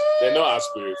not as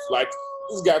brave. Like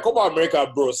this guy, Copa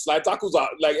America, bro, slide tackles are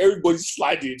like everybody's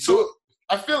sliding. So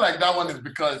I feel like that one is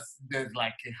because there's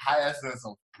like a higher sense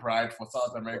of pride for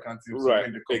South American teams right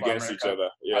to win the Copa against America each other,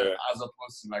 yeah, as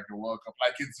opposed to like the World Cup.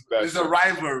 Like it's a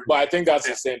rivalry. But I think that's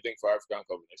the same thing for African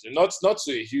competition. Not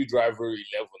to a huge rivalry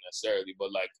level necessarily,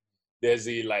 but like there's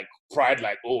a like pride,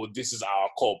 like this is our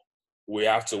cup, we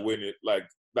have to win it, like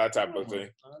that type of thing.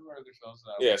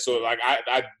 Yeah, so like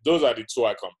I those are the two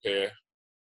I compare.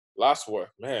 Last word,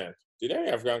 man. Did any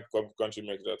African country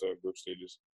make it out of group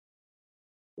stages?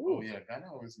 Ooh. Oh yeah,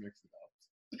 Ghana always makes it out.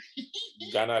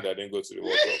 Ghana that didn't go to the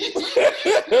World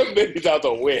Cup. Made it out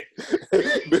of where?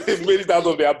 Made it out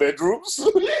of their bedrooms.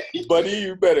 Buddy,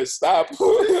 you better stop.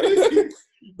 You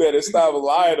better stop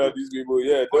lying on these people.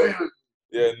 Yeah,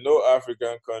 no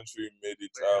African country made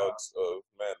it out of.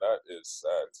 Man, that is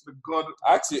sad. The God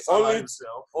actually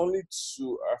only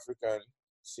two African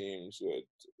teams were.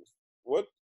 What?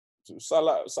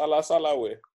 Salah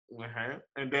where?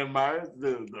 And then Mahrez,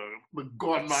 the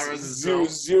God Mahrez is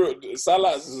zero.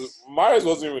 Salah Mahrez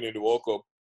wasn't even in the World Cup.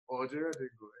 Algeria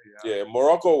did go. Yeah,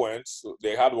 Morocco went. So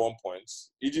they had 1 point.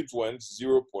 Egypt went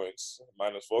 0 points,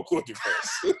 -4 goal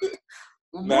difference.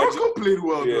 Morocco played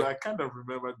well, though. I kind of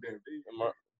remember them.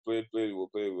 Played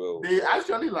well. They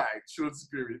actually showed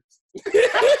spirit.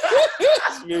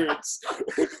 Spirits.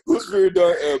 Whose spirit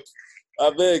don't help?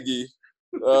 I beg you.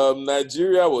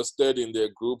 Nigeria was third in their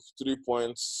group, 3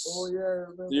 points. Oh yeah,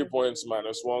 3 points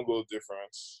minus 1 goal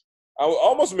difference. I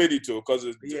almost made it too, because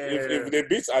if they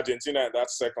beat Argentina in that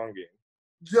second game,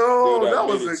 Yo, that that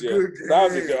was a good game. That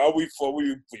was a good. We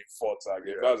fought that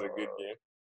game. That was a good game.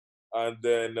 And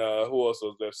then who else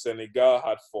was there? Senegal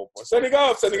had 4 points.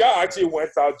 Senegal actually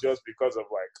went out just because of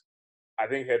I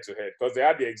think head to head, because they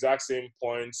had the exact same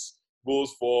points,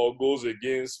 goals for, goals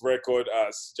against record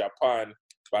as Japan.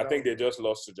 But I think they just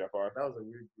lost to Japan. That was a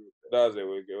weak group.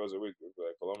 It was a weak group.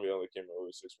 Colombia only came in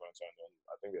with 6 points, and then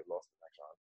I think they lost the next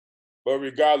round. But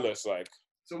regardless, so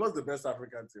what's the best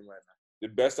African team right now? The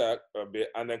best,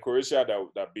 and then Croatia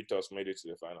that beat us made it to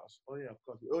the finals. Oh yeah, of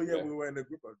course. Oh yeah, we were in a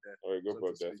group of death. Oh, a group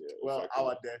of death. Yeah. Well,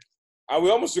 our death. And we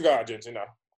almost took out Argentina.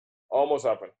 Almost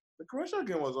happened. The Croatia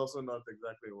game was also not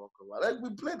exactly a walkover.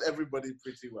 We played everybody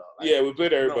pretty well. We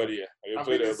played everybody. No,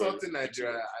 played everybody. Insulting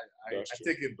Nigeria, I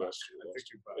take it back.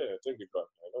 Yeah, take it back.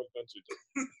 Don't you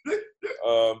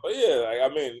but yeah,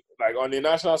 on the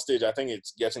national stage, I think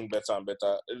it's getting better and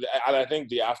better, and I think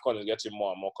the AFCON is getting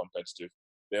more and more competitive.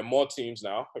 There are more teams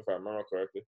now, if I remember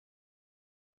correctly.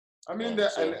 I mean,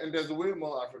 and there's way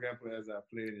more African players that are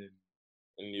playing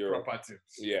in Europe. Proper teams.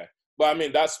 Yeah. But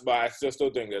I still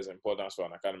think there's importance for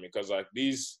an academy, because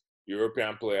these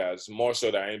European players, more so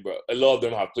than anybody, a lot of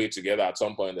them have played together at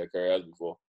some point in their careers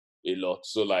before. A lot.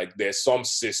 So there's some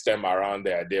system around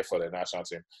there for the national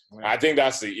team. Right. I think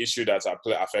that's the issue that's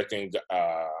affecting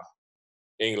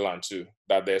England too.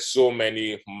 That there's so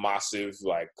many massive,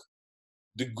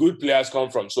 the good players come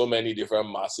from so many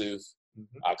different massive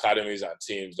academies and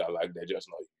teams that they're just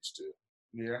not used to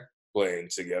playing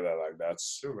together like that.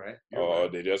 You're right. Or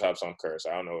they just have some curse.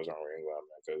 I don't know what's wrong with England,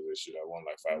 because they should have won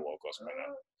 5 World Cups by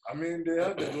now. I mean, they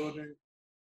had the golden.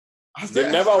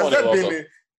 They've never won a World Cup.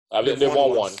 They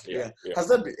won one. Yeah. Has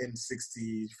there been in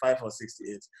 65 or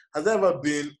 68? Has there ever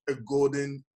been a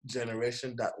golden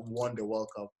generation that won the World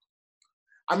Cup?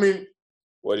 I mean,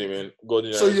 what do you mean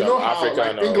golden generation? So you know how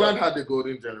England had the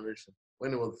golden generation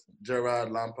when it was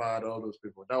Gerrard, Lampard, all those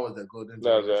people. That was the golden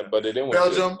generation. But they didn't win.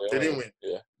 Belgium, they didn't win.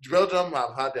 Yeah. Belgium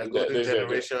have had their golden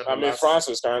generation. I mean, France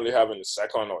is currently having the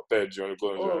second or third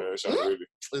golden generation. Really?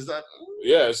 Is that?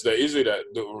 Yeah, it's the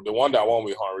one that won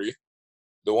with Henry.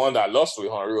 The one that lost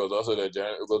with Henry was also the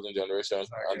golden generation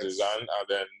and Zidane, and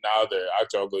then now the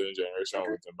actual golden generation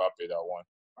with Mbappe that won.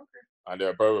 Okay. And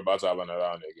they're probably about to have another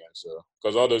round again. So,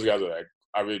 because all those guys are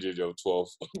average age of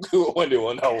 12 when they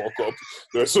won that World Cup,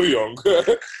 they're so young.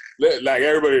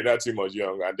 Everybody in that team was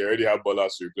young, and they already have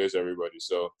ballers to replace everybody.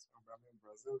 So, I mean,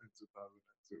 Brazil in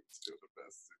 2002 is still the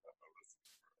best team I've ever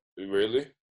seen.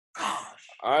 Really?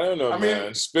 I don't know,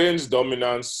 man. Spain's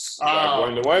dominance,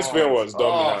 when Spain was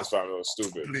dominance, it was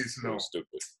stupid. Please, no. It was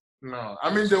stupid. No.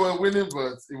 I mean, they were winning,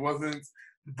 but it wasn't.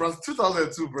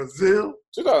 2002 Brazil.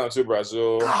 2002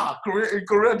 Brazil.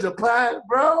 Korea, Japan,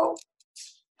 bro.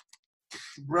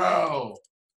 Bro.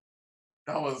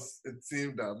 That was a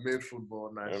team that made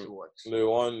football nice to watch. They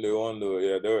won. They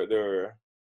were. They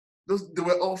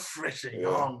were all fresh and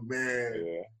young, man.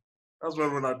 Yeah. That's when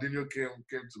Ronaldinho came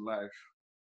to life.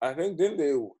 I think didn't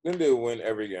they win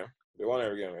every game? They won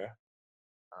every game, yeah.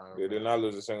 They did not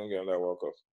lose a single game that World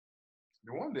Cup.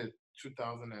 They won the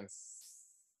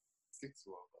 2006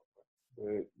 World Cup.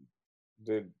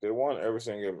 They won every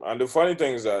single game. And the funny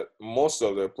thing is that most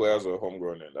of the players were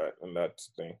homegrown in that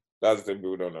thing. That's the thing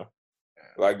people don't know.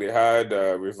 Yeah. They had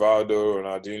Rivaldo,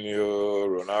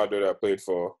 Ronaldo that played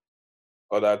for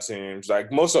other teams.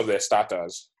 Most of their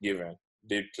starters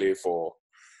did play for.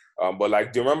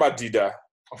 But do you remember Dida?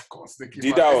 Of course,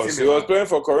 he was playing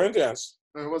for Corinthians.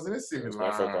 No, it wasn't AC Milan. He was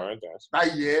playing for Corinthians.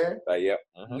 That year?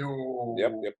 Mm-hmm. No.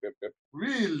 Yep.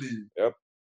 Really? Yep.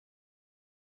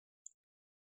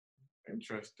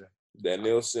 Interesting. Then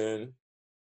Nielsen.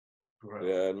 Right.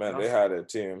 Yeah, man, they had a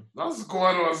team. That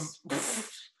squad was.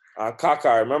 And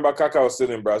Kaká. Remember Kaká was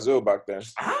still in Brazil back then.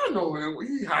 I don't know.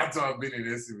 He had to have been in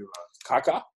AC Milan.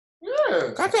 Kaká?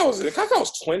 Yeah. Kaká was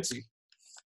 20. He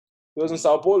was in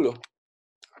Sao Paulo.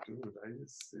 Dude, are you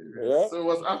serious? Yeah. So it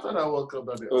was after that World Cup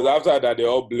that it was after that they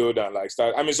all blew and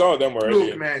started. I mean, some of them were already.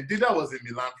 Look, man, Dida was in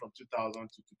Milan from 2000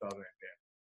 to 2010.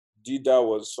 Dida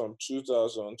was from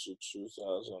 2000 to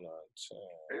 2010.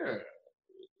 Yeah.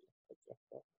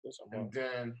 And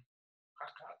then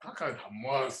Kaká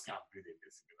must have been in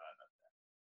this Milan.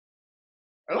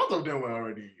 A lot of them were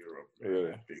already in Europe.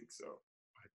 Really? I think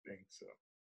so.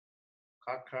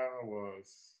 Kaká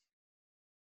was.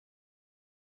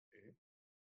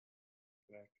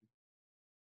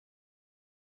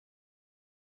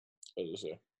 What did you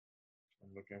say?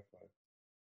 I'm looking for it.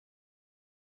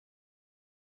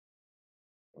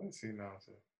 What is he now,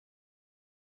 sir?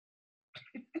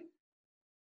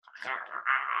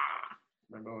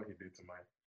 Remember what he did to mine?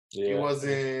 Yeah. He was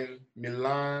in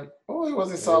Milan. Oh, he was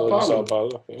in Yeah, Sao Paulo. Sao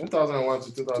Paulo. Yeah. 2001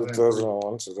 to 2003.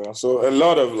 2001 to that. So a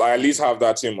lot of like at least half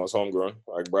that team was homegrown,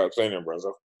 like playing in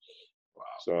Brazil. Wow.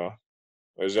 So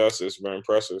it's been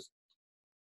impressive.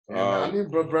 Yeah, I mean,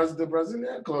 the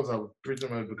Brazilian clubs have pretty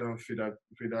much become feeder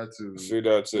to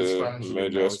Spanish league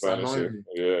major now. It's Spanish annoying league. me.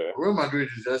 Yeah, Real Madrid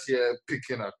is just here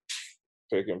picking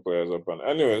players up. And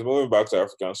anyways, moving back to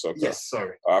African soccer. Yes,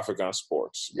 sorry. African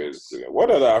sports, basically. What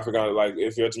are the African, like,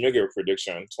 if you had to make a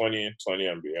prediction, 2020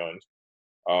 and beyond,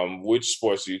 which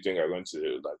sports do you think are going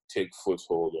to, like, take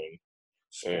foothold in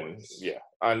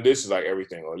and this is, like,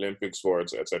 everything, Olympic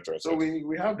sports, etc. So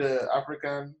we have the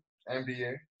African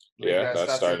NBA. Yeah,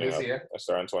 that's starting this year. That's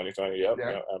starting 2020. Yep,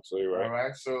 yeah, absolutely right. All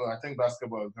right, so I think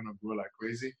basketball is going to grow like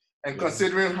crazy. And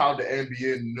considering how the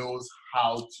NBA knows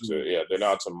how to... they know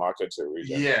how to market to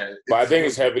region. Yeah. But I think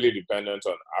it's heavily dependent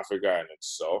on Africa in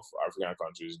itself. African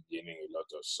countries gaining a lot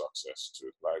of success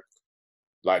too.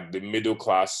 Like the middle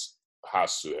class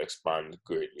has to expand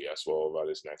greatly as well over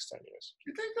this next 10 years.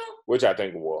 You think so? Which I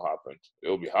think will happen.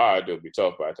 It'll be hard, it'll be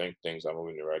tough, but I think things are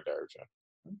moving in the right direction.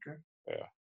 Okay. Yeah.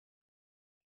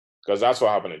 Because that's what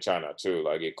happened in China too.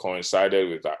 Like it coincided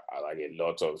with like a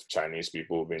lot of Chinese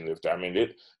people being lifted. I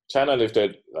mean, China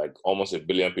lifted like almost 1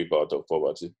 billion people out of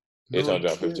poverty.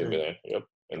 850 million. Yep.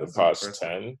 In the past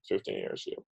 10, 15 years.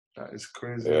 Yep. That is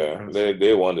crazy. Yeah,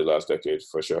 they won the last decade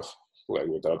for sure. Like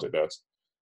without a doubt.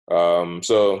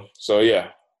 So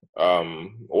yeah.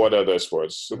 What other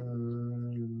sports?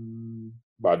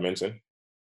 Badminton.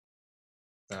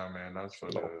 Nah, man, that's for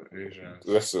the Asians.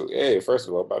 First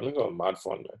of all, badminton is mad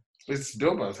fun, man. It's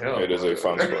dope as hell. It is a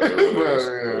fun sport. It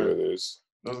really is.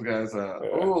 Those guys are. Yeah.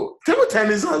 Oh, table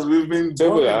tennis we've been. It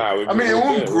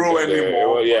won't grow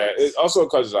anymore. It's also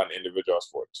because it's an individual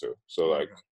sport too. So like,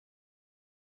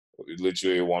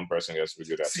 literally one person gets to be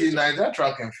good at it. See, Nigeria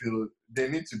track and field, they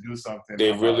need to do something.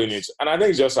 They really need to. And I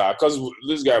think just because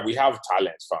this guy, we have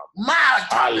talent, fam. Mad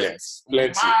talents. Plenty.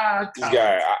 This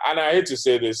guy, and I hate to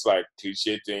say this like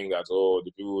cliche thing that,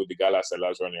 the gala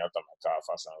sellers running after my car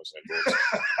fast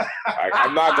and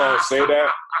I'm not going to say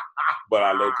that, but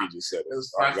I low-key just said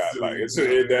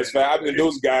it. That's fine. I mean,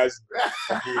 those guys,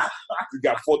 you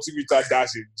got 40-meter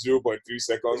dash in 0.3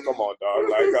 seconds. Come on, dog.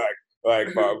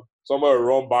 Like, somebody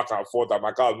run back and forth and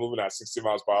my car is moving at 60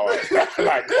 miles per hour.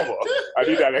 Like, come on. I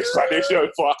need an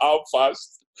explanation for how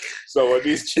fast some of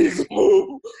these kids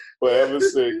move, for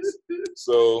heaven's sakes.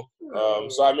 So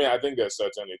I mean, I think there's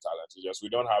certainly talent. It's just we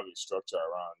don't have a structure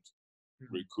around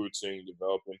recruiting,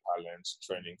 developing talents,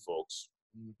 training folks.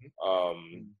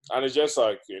 And it's just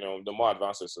like, the more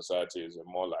advanced the society is, the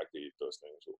more likely those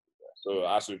things will be there. So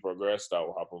as we progress, that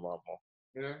will happen more.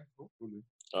 Yeah, hopefully.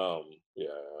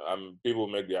 People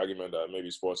make the argument that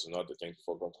maybe sports is not the thing to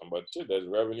focus on, but there's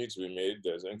revenue to be made,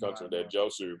 there's income to there's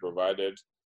jobs to be provided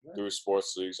through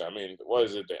sports leagues. I mean, what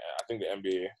is it? I think the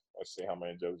NBA. Let's see how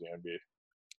many jobs the NBA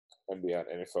and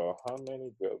NFL. How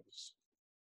many jobs?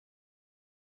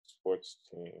 Sports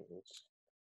teams.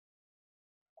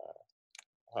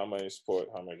 How many jobs?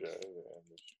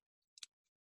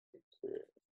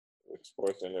 The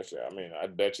sports industry. I mean, I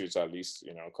bet you it's at least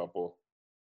a couple.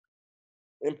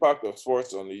 Impact of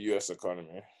sports on the U.S.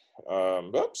 economy.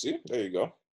 See, there you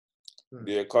go.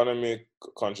 The economy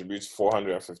contributes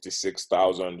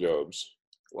 456,000 jobs.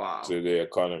 Wow. To the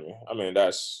economy. I mean,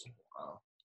 that's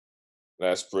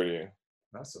pretty.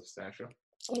 That's substantial.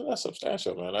 That's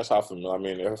substantial, man. That's 500,000. I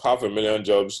mean, if 500,000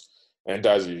 jobs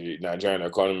enters the Nigerian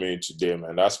economy today,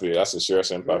 man, that's a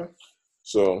serious impact. Yeah.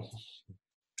 So,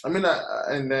 I mean,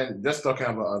 and then just talking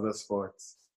about other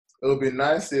sports, it would be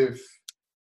nice if.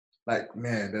 Like,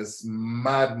 man, there's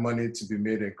mad money to be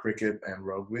made in cricket and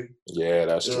rugby. Yeah,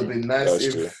 that's true. It would be nice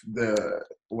if the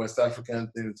West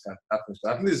African things can happen.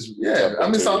 At least,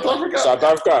 South Africa. South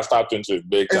Africa has tapped into it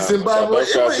big time. Zimbabwe,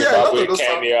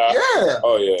 Kenya.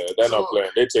 Oh, yeah. They're not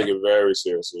playing. They take it very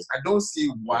seriously. I don't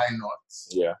see why not.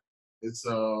 Yeah. It's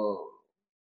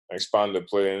expand the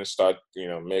playing, start,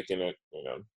 making it,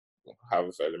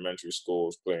 have elementary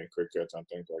schools playing cricket and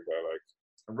things like that. Like,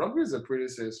 rugby is a pretty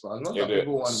safe spot. Not that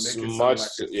people want to make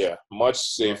it much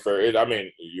safer. I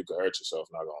mean, you could hurt yourself,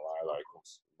 not gonna lie.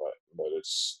 But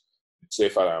it's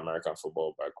safer than American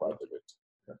football by quite a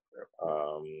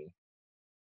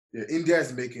bit. India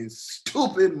is making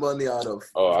stupid money out of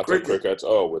cricket.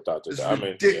 Oh, without it, it's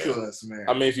ridiculous, man.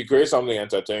 I mean, if you create something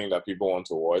entertaining that people want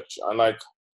to watch, and like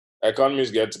economies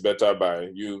get better by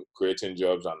you creating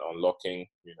jobs and unlocking,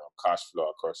 cash flow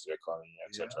across the economy,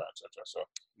 etc., etc. So,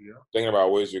 thinking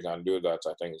about ways you can do that,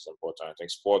 I think is important. I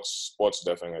think sports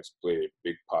definitely play a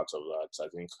big part of that. I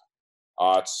think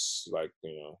arts, like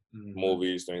Mhm.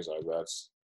 movies, things like that.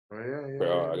 Oh,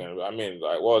 yeah. Again, I mean,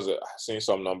 like, what was it? I seen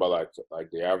some number like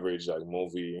the average like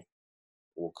movie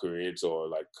will create, or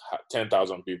like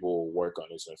 10,000 people will work on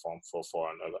this and for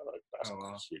another. Like that's Oh,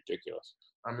 wow. ridiculous.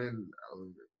 I mean,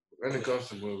 when it comes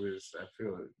to movies, I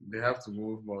feel they have to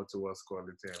move more towards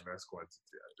quality and less quantity.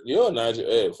 Nigeria.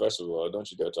 Hey, first of all,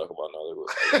 don't you dare talk about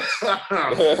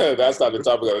Nollywood. That's not the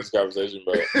topic of this conversation,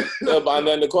 but and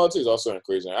then the quality is also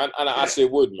increasing. And I say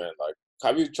would, man. Like,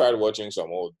 have you tried watching some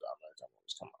old American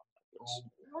movies? Come on.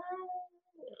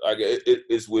 Like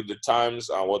it's with the times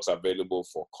and what's available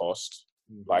for cost.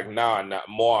 Like now and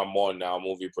more and more now,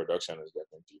 movie production is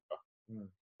getting cheaper.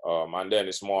 And then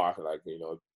it's more like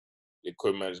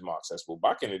equipment is more accessible.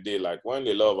 Back in the day, like when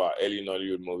a lot of our early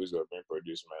Nollywood movies were being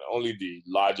produced, man, only the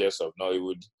largest of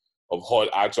Nollywood,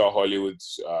 actual Hollywood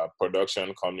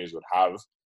production companies would have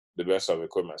the best of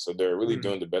equipment. So they're really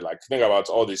doing the best. Like think about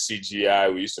all the CGI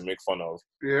we used to make fun of.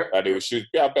 Yeah. That they would shoot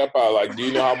pepper. Like, do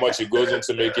you know how much it goes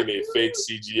into making a fake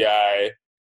CGI?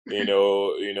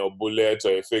 Bullet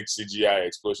or a fake CGI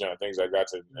explosion and things like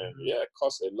that, and it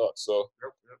costs a lot. So,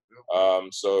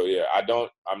 so yeah, I'm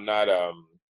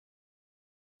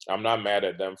not mad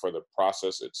at them for the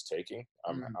process it's taking.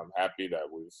 I'm happy that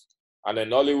and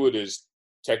then Nollywood is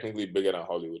technically bigger than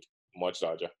Hollywood, much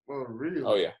larger. Oh, really?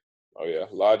 Oh yeah,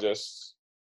 largest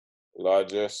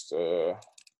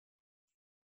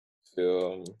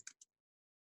film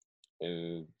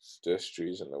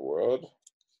industries in the world.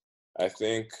 I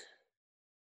think,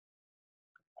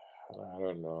 I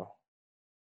don't know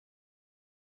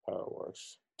how it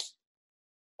works.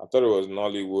 I thought it was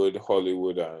Nollywood,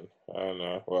 Hollywood, and I don't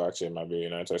know. Well, actually, it might be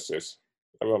United States.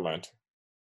 Never mind.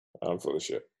 I'm full of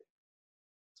shit.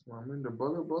 Well, I mean, the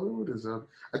Bollywood is up.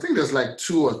 I think there's like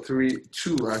two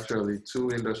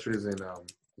industries in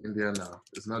India now.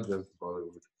 It's not just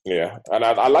Bollywood. Yeah, and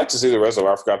I'd like to see the rest of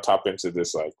Africa tap into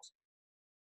this, like.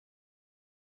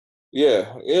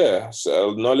 Yeah.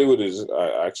 So Nollywood is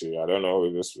actually, I don't know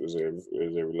if this is a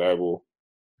reliable.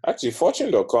 Actually,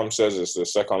 Fortune.com says it's the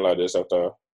second largest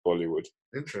after Bollywood.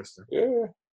 Interesting. Yeah.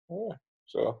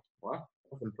 So. Wow.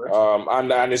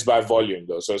 And it's by volume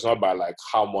though, so it's not by like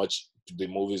how much the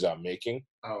movies are making.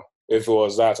 Oh. If it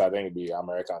was that, I think it'd be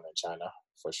America and China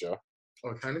for sure.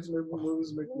 Oh, Chinese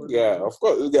movies make money? Yeah, of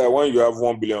course. Yeah, when you have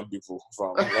 1 billion people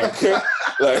from like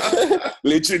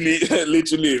literally,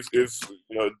 if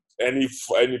any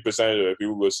percentage of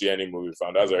people go see any movie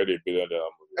from, that's already $1 billion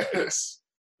movie. Right?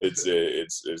 It's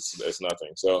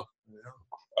nothing. So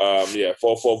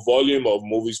for volume of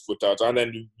movies put out, and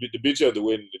then the beauty of the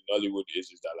way Nollywood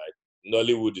is that like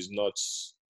Nollywood is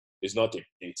not a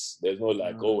hit. There's no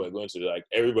like, we're going to like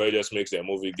everybody just makes their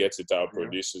movie, gets it out,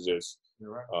 produces it.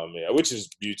 Right. Which is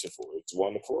beautiful. It's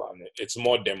wonderful, and it's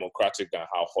more democratic than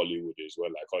how Hollywood is.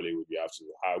 Where like Hollywood, you have to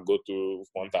go through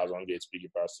 1,000 gates, pick your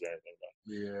pass and everything.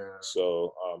 Yeah.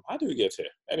 So how do we get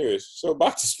here? Anyways, so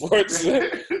back to sports.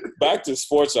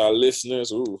 Our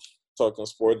listeners. Ooh, talking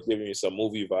sports, giving me some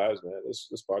movie vibes, man.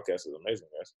 This podcast is amazing,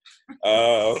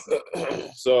 guys.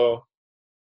 So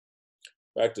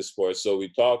back to sports. So we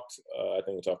talked. I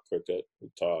think we talked cricket. We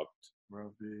talked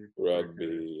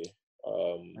rugby.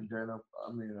 And then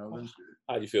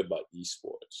how do you feel about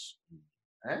esports?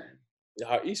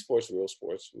 Are esports real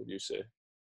sports? Would you say?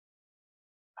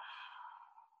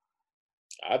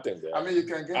 I think that. I mean, you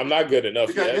can get. I'm not good enough.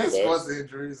 You can get sports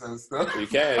injuries and stuff. You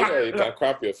can. You can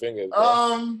crap your fingers.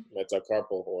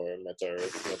 Metacarpal or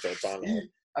metatarsal.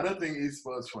 I don't think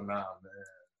esports for now, man.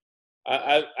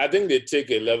 I think they take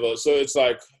a level. So it's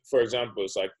like, for example,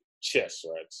 it's like chess,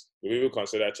 right? Do people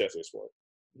consider chess a sport?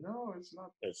 No, it's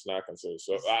not. It's not considered.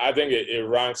 So I think it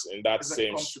ranks in that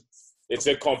same. It's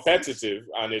a competitive,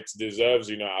 and it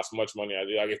deserves as much money as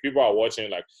like if people are watching,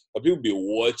 like people be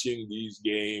watching these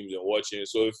games and watching.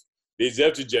 So if they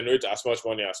deserve to generate as much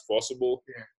money as possible,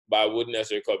 but I wouldn't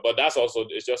necessarily call. But that's also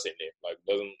it's just a name. Like it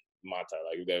doesn't matter.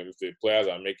 Like if the players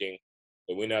are making.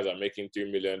 The winners are making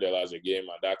 $3 million a game,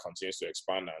 and that continues to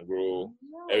expand and grow.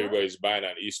 Everybody's buying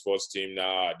an esports team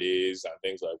nowadays and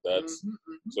things like that.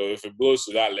 So if it goes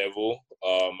to that level,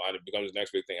 and it becomes the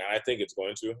next big thing, and I think it's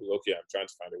going to. Okay, I'm trying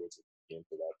to find a way to get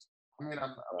into that. I mean,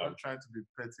 I'm not trying to be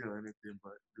petty or anything,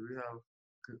 but do we have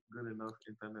good enough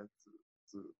internet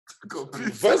to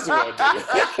compete? First of all,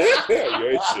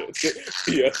 you're a shit.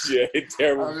 You're a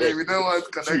terrible. I mean, we don't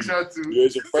want connection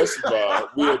to. First of all,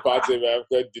 we are part of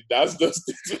Africa. That's those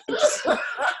statements.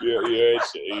 You're a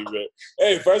shit.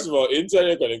 Hey, first of all,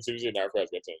 internet connectivity in Africa is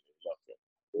getting a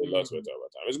lot better over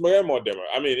time. It's more and more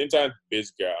democratic. I mean,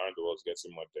 internet-based gear around the world is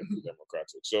getting more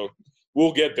democratic. So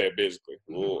we'll get there. Basically,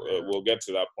 we'll get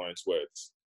to that point where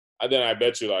it's And then I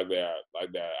bet you like the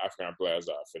African players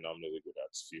are phenomenally good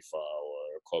at FIFA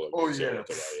or Call of Duty or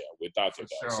whatever. Yeah, without a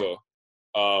doubt. Sure.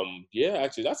 So,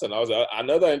 actually, that's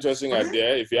another interesting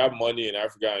idea. If you have money in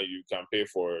Africa and you can pay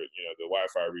for, the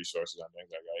Wi-Fi resources and things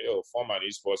like that, form an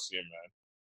esports team, man.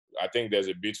 I think there's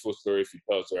a beautiful story if you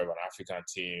tell to have an African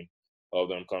team, all of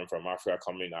them coming from Africa,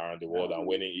 coming around the world and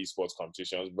winning esports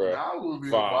competitions, bro. That would be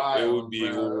wild. It would be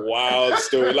a wild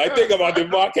story. Like, think about the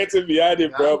marketing behind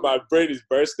it, bro. My brain is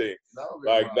bursting.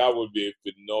 That would be a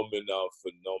phenomenal,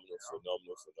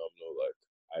 like,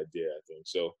 idea, I think.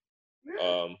 So,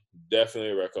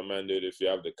 definitely recommend it if you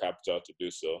have the capital to do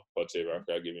so. But if I'm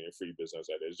giving you free business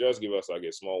ideas, just give us like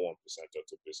a small 1%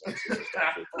 or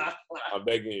 2%. I'm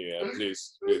begging you,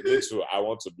 please. Me too. I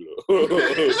want to blow.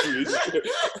 Please.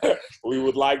 We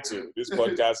would like to. This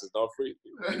podcast is not free.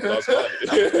 It costs money.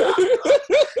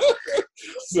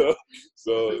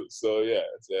 So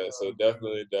yeah. So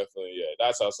definitely, yeah.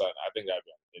 That's outside. I think that'd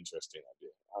be an interesting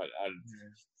idea, and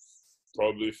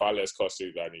probably far less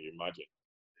costly than you imagine.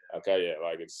 Okay, yeah,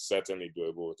 like it's certainly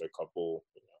doable with a couple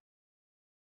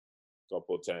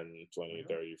 10, 20,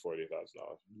 30, $40,000.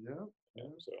 Yeah.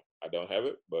 So I don't have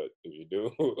it, but if you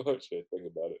do, shit, think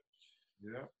about it.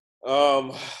 Yeah.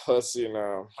 Let's see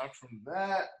now. Apart from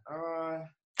that,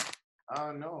 I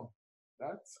don't know.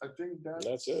 That's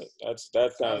it.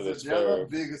 That's kind of the other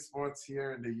big sports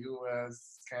here in the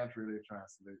U.S. can't really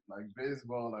translate. Like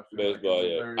baseball, I feel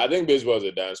baseball, I think baseball is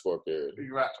a dance sport, period.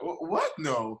 Right. What?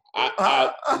 No.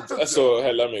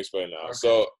 So let me explain now. Okay.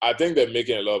 So I think they're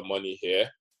making a lot of money here,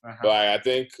 but I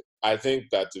think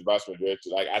that the vast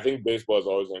majority, like I think baseball is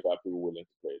always going to have people willing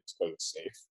to play it because it's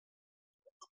safe,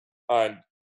 and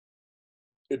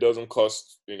it doesn't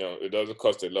cost, a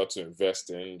lot to invest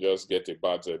in. Just get a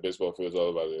bat, baseball fields all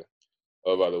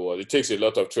over the world. It takes a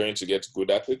lot of training to get good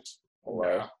at it,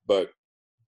 right? But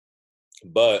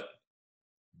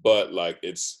like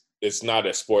it's not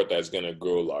a sport that's gonna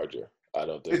grow larger. I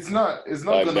don't think it's not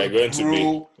like gonna grow. To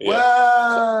be,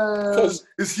 well,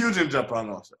 it's huge in Japan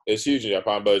also. It's huge in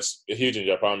Japan, but it's huge in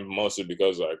Japan mostly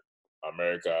because like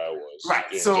America was right.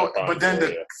 So, Japan, but then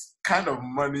the kind of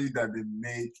money that they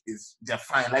make is they're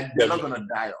fine. Like they're not gonna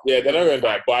die. Yeah, they're not gonna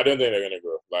die, but I don't think they're gonna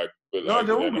grow. Like, but, no, like,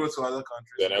 they won't grow to other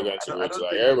countries. They're not going to grow to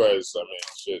like everybody's. I mean,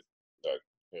 shit. Like,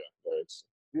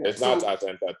 it's not as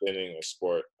entertaining a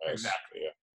sport. Exactly.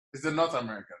 Yeah, it's a North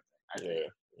American thing. Yeah.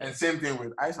 And same thing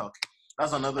with ice hockey.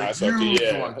 That's another huge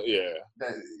one. Yeah.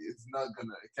 That it's not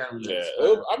gonna. It can't really.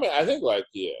 Yeah. I mean, I think like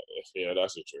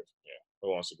that's the truth. Yeah.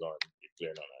 Who wants to go and be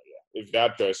playing on that? Yeah. If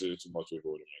that price is too much,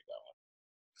 people would make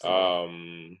that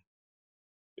one.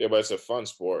 Yeah, but it's a fun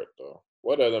sport though.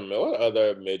 What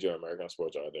other major American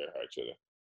sports are there actually?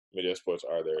 Major sports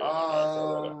are there?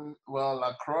 Well,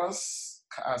 lacrosse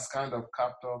has kind of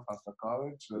capped off after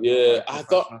college. Yeah, I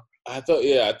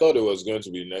thought it was going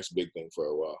to be the next big thing for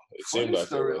a while. It seemed like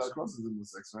story, lacrosse is the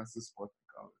most expensive sport in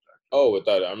college. Actually. Oh, with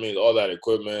that, I mean all that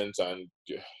equipment and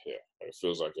it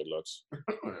feels like a lot.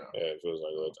 Yeah, it feels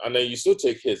like a lot. And then you still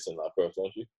take hits in lacrosse,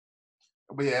 don't you?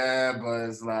 But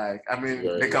it's like, I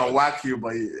mean, they can whack you,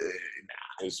 but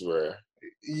it's rare.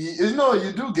 You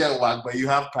do get whacked, but you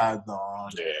have pads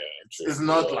on. Yeah, true. It's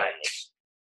not like.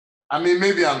 I mean,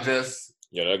 maybe I'm just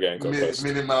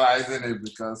minimalizing it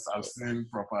because I've seen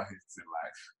proper hits in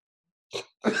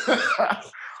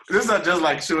life. These are just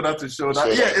like shoulder to shoulder.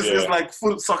 It's like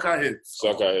full soccer hits.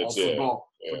 Soccer hits, football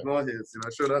hits.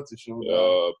 Shoulder to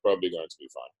shoulder. Probably going to be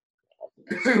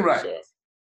fine. Right.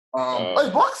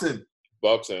 So, boxing.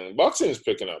 Boxing is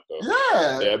picking up though.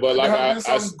 Yeah, but like I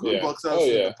good boxers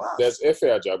in the past. There's Efe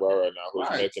Ajagba right now who's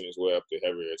making his way up the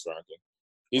heavyweight ranking.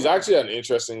 He's actually an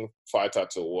interesting fighter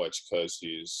to watch because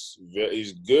he's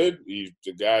good.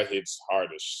 The guy hits hard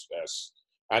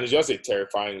and he's just a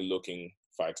terrifying looking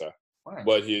fighter. Right.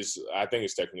 But I think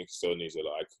his technique still needs a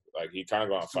lot. Like he can't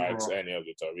go and fight any of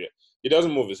the top. Yeah, he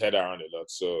doesn't move his head around a lot.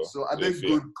 So are they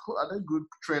good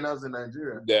trainers in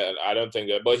Nigeria? Yeah, I don't think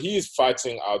that. But he's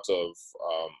fighting out of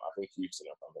I think Houston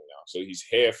or something now. So he's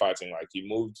here fighting. Like he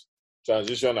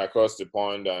transition across the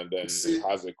pond and then he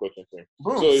has a coaching team.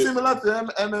 Bro, so similar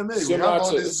to MMA. We have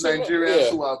all these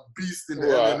Nigerians who are beasts in the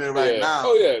MMA right now.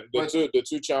 Oh yeah, the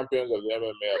two champions of the MMA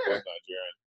are both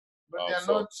Nigerian. But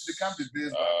they can't be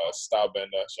based on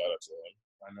Stylebender, shout out to him.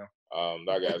 I know.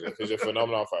 That guy's he's a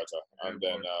phenomenal fighter. And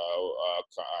then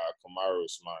Kamaru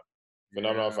Usman.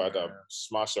 Phenomenal fighter.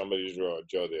 Smashed somebody's jaw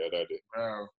the other day.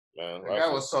 Wow. Man, the guy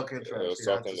was talking trash. He was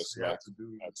talking the smack.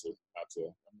 Had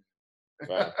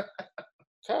to.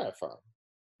 Kind of fun.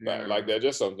 But like there are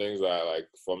just some things that like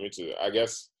for me to I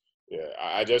guess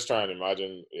I just try and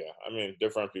imagine I mean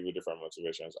different people, different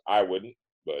motivations. I wouldn't,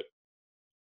 but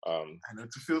I know,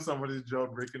 to feel somebody's jaw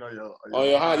breaking on your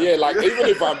hand. Yeah, like even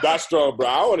if I'm that strong, bro,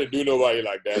 I don't want to do nobody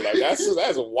like that. Like that's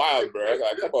wild, bro.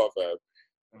 Like come on, fam.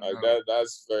 Like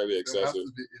that's fairly excessive. It has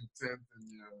to be intent in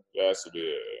your. It has to be.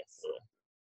 Yeah.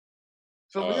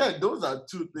 So yeah, those are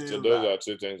two things. So those are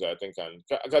two things I think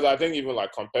because I think even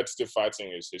like competitive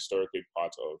fighting is historically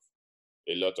part of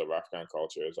a lot of African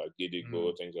cultures, like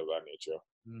Gidigbo, things of that nature.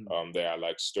 There are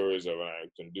like stories of, and I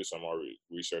can do some more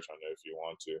research on it if you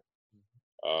want to,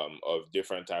 of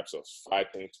different types of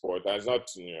fighting sport. That's not,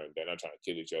 they're not trying to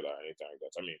kill each other or anything like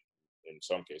that. I mean, in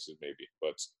some cases maybe,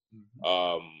 but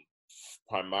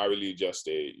primarily just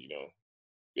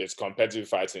it's competitive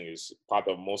fighting is part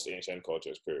of most ancient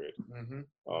cultures, period.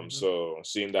 So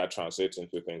seeing that translate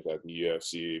into things like the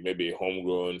UFC, maybe a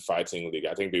homegrown fighting league,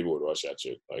 I think people would rush that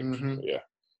shit. Like, yeah.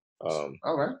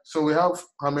 All right. So we have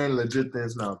how many legit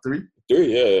things now? 3?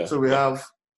 3, yeah. So we have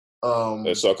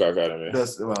the soccer academy.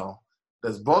 There's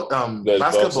there's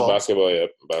basketball. Basketball, yeah.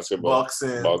 Basketball.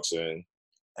 Boxing.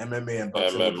 MMA and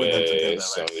boxing. MMA, we'll put them together,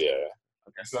 right? Yeah.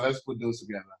 Okay, so let's put those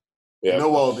together. Yeah. You know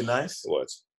what would be nice? What?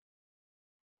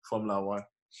 Formula 1.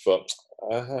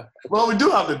 Well, we do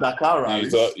have the Dakar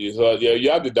rallies. You thought, yeah,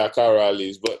 you have the Dakar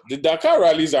rallies, but the Dakar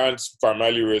rallies aren't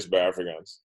primarily raced by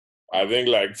Africans. I think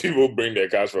like people bring their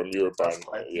cars from Europe and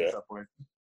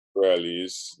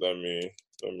rallies. Let me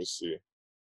see.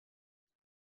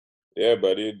 Yeah,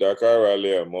 but the Dakar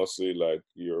rally are mostly like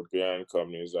European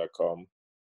companies that come.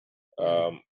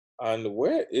 And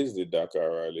where is the Dakar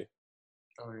rally?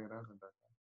 Oh yeah, that's the Dakar.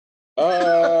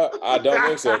 I don't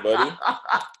think so, buddy.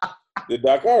 The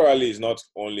Dakar rally is not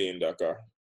only in Dakar.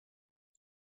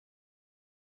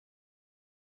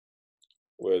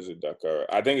 Where is the Dakar?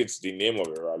 I think it's the name of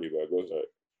the rally, but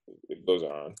it goes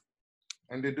around.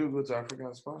 And they do go to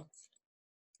African spots?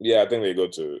 Yeah, I think they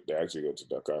actually go to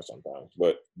Dakar sometimes.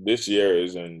 But this year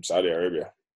is in Saudi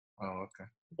Arabia. Oh, okay.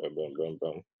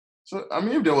 Boom. So, I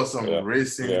mean, if there was some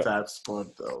racing type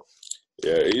sport, though.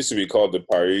 Yeah, it used to be called the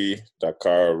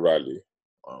Paris-Dakar Rally.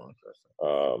 Oh,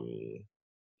 interesting.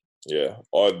 Yeah,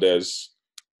 or there's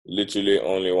literally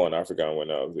only one African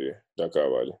winner of the Dakar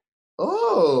Rally.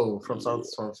 Oh, from South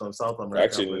America.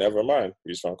 Actually, never mind.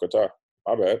 He's from Qatar.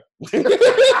 My bad.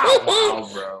 Wow,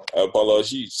 bro.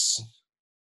 Apologies.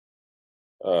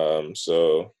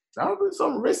 So that would be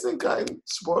some racing kind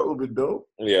sport would be dope.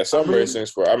 Yeah, racing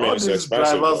sport. I mean, it's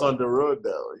expensive. Drivers on the road, though,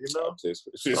 I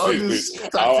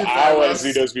want to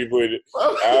see those people. I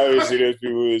want to see those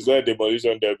people. It's not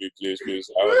demolition derby, please. I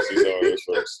want to see some of those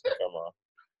folks.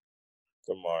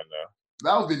 Come on now.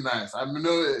 That would be nice. I mean,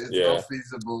 it's not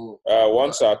feasible.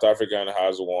 One South African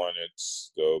has one.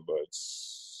 It's dope, but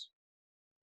it's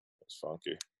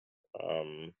funky.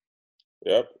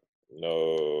 Yep.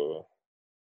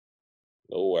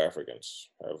 No Africans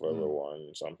have ever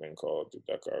won something called the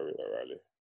Dakar Rally.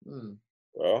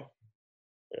 Well,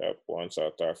 yep, one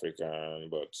South African,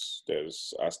 but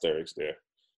there's asterisks there.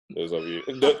 Those of you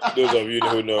who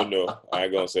don't know, I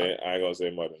ain't gonna say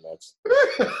more than that.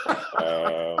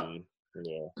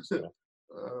 Yeah. So.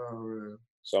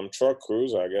 Some truck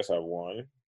crews, I guess, have won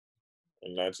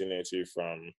in 1980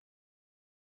 from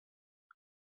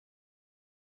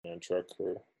a truck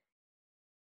crew.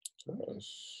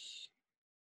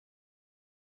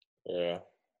 Yeah.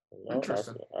 No,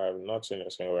 interesting. I have not seen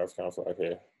a single African flag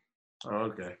here. Oh,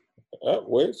 okay.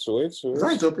 Wait. Is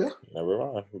that Ethiopia? Never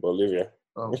mind. Bolivia.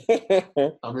 Oh.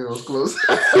 I mean, it was close.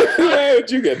 Yeah,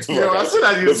 you get to I said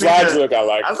that the flags look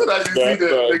alike. I said that you see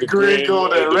the green,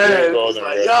 gold, and red.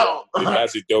 Yo.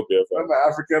 That's Ethiopia. One of my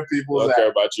African people. I don't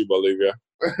care about you, Bolivia.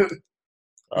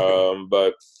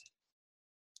 But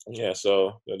yeah,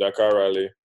 so the Dakar Rally.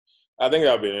 I think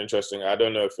that'll be interesting. I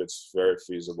don't know if it's very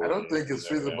feasible. I don't think it's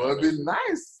feasible. It'd be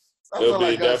nice. It'll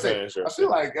be definitely interesting. I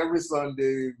feel like every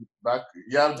Sunday back,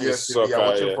 you're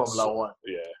watching Formula 1.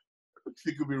 Yeah.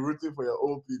 You could be rooting for your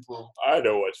old people. I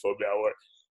don't watch Formula 1.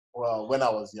 Well, when I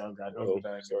was younger, I don't do that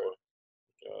anymore.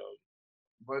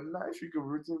 But now, if you could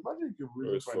imagine you could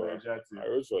root for Nigeria team. I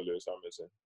root for Lewis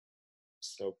Hamilton.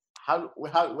 So,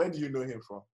 where do you know him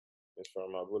from? It's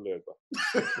from Abuleba.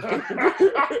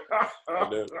 I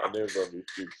never from the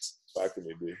streets back in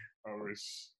the day.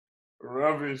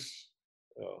 Rubbish.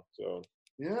 So.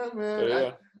 Yeah, man. So,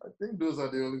 yeah. I think those are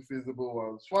the only feasible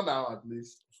ones. For now, at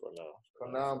least. For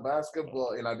now,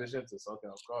 basketball, in addition to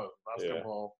soccer, of course.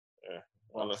 Basketball. Yeah.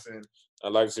 Boxing.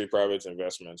 I'd like to see private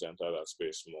investments enter that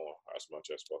space more as much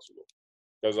as possible.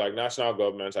 Because like national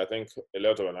governments, I think a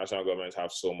lot of our national governments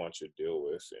have so much to deal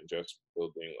with in just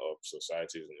building up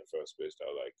societies in the first place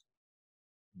that like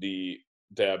the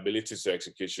their ability to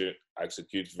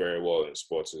execute very well in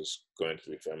sports is going to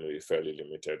be fairly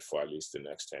limited for at least the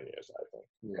next 10 years, I think.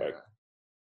 Yeah. Like,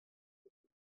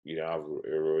 you don't have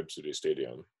a road to the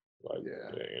stadium, like,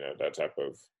 that type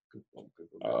of.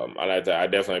 And I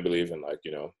definitely believe in, like,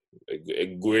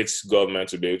 a great government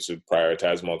to be able to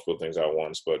prioritize multiple things at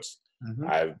once. But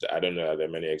I don't know that there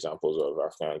are many examples of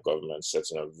African governments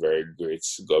setting up very great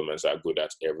governments that are good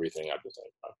at everything at the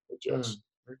same time.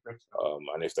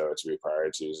 And if there were to be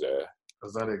priorities there.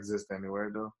 Does that exist anywhere,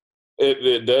 though?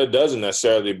 It doesn't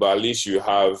necessarily, but at least you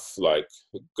have, like,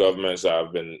 governments that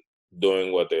have been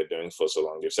doing what they're doing for so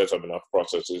long. They've set up enough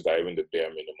processes that even the bare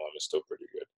minimum is still pretty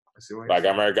good. Like,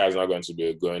 America is not going to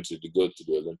go to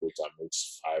the Olympics and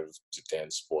mix 5 to 10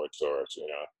 sports, or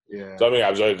something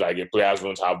absurd. Like, if players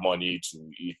won't have money to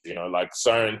eat, like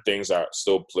certain things that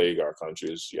still plague our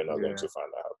countries, you're not going to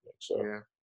find that happening. So,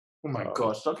 oh my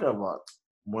gosh, talking about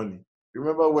money.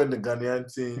 Remember when the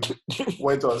Ghanaian team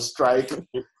went on strike?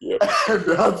 Yep. And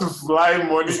they had to fly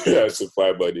money. Yeah, to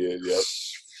fly money in. Yep.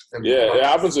 Yeah, it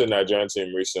happened to the Nigerian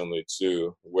team recently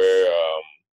too, where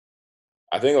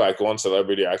I think, like, one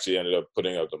celebrity actually ended up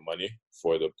putting up the money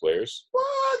for the players.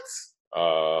 What?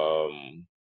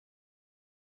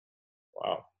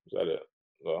 Wow, is that it?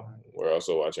 Well, we're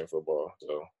also watching football,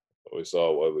 so we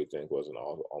saw what we think wasn't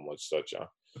all much such.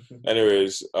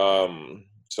 Anyways,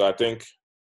 so I think,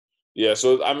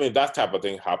 so I mean, that type of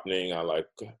thing happening, and, like,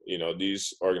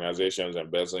 these organizations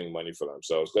embezzling money for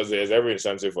themselves, because there's every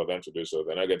incentive for them to do so.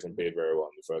 They're not getting paid very well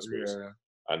in the first place. Yeah.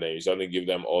 And then you suddenly give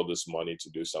them all this money to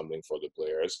do something for the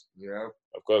players. Yeah.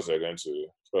 Of course they're going to.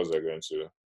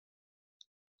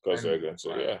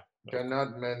 Yeah. They're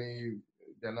not many.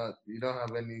 They're not. You don't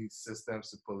have any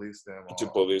systems to police them.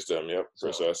 Yep.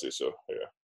 Precisely. So yeah.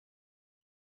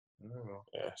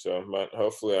 So, but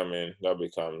hopefully, I mean, that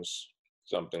becomes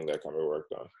something that can be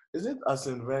worked on. Isn't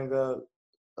Arsene Wenger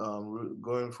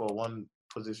going for one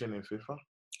position in FIFA?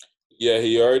 Yeah,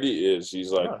 he already is.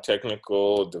 He's like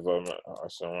technical development.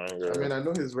 Arsene Wenger. I mean, I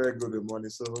know he's very good at money,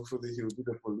 so hopefully he'll be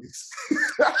the police.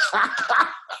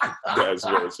 That's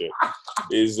very true.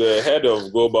 He's the head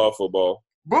of global football.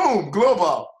 Boom!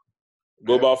 Global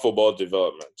football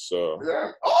development. So.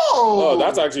 Yeah. Oh,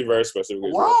 that's actually very specific.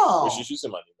 Wow. We should shoot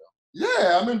some money.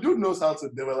 Yeah, I mean, dude knows how to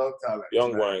develop talent.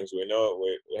 Young wings, we know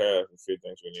we have a few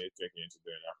things we need to take into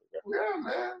do in Africa. Yeah,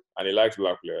 man. And he likes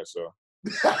black players, so.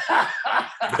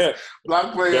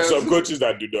 Black players. There's some coaches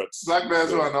that do that. Black players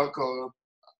who are not called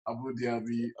Abu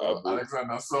Dhabi or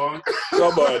Alexander Song.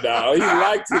 Come on now. He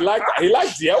liked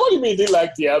Diaby. What do you mean he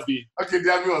liked Diaby? Okay,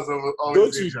 Diaby was always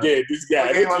Don't you dare, this guy.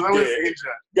 Okay, he was always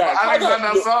injured. Guy,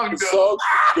 Alexander Song, though.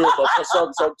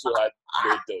 Song to had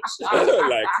great touch.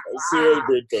 Like, serious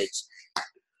great touch.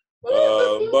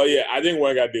 But yeah, I think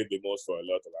Wenger did the most for a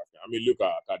lot of Africa. I mean, look at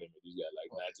our academy. This guy,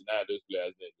 like 99 of those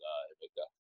players named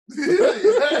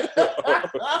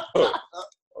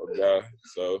Okay.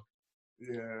 So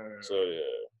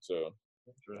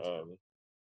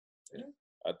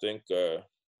I think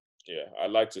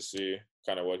I'd like to see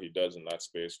kind of what he does in that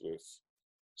space with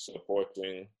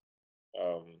supporting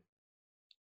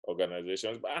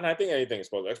organizations, and I think anything is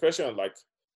possible, especially on, like,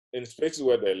 in spaces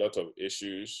where there are a lot of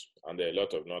issues and there are a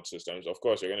lot of not systems. Of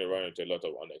course, you're going to run into a lot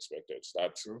of unexpecteds.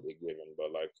 That's a given,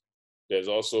 but, like, there's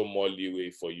also more leeway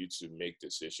for you to make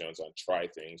decisions and try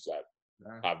things that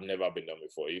have never been done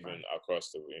before, even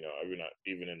across the,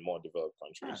 even in more developed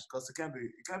countries. Because it can't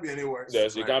be any worse.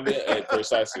 Yes, it can't be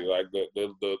precisely. Like,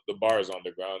 the bar is on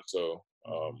the ground, so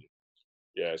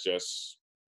it's just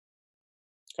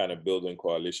kind of building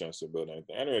coalitions to build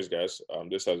anything. Anyways, guys,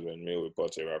 this has been me with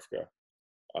Pod Save Africa.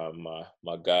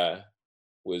 My guy,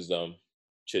 wisdom,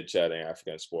 chit-chatting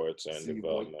African sports and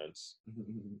developments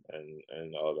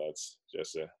and all that's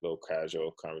just a little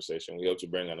casual conversation. We hope to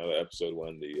bring another episode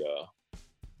when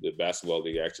the basketball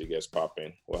league actually gets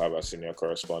popping. We'll have our senior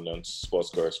correspondents, sports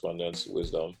correspondents,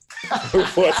 wisdom,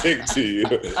 reporting to you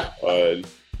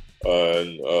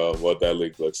on what that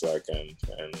league looks like and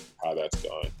how that's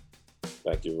going.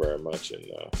 Thank you very much, and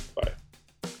bye.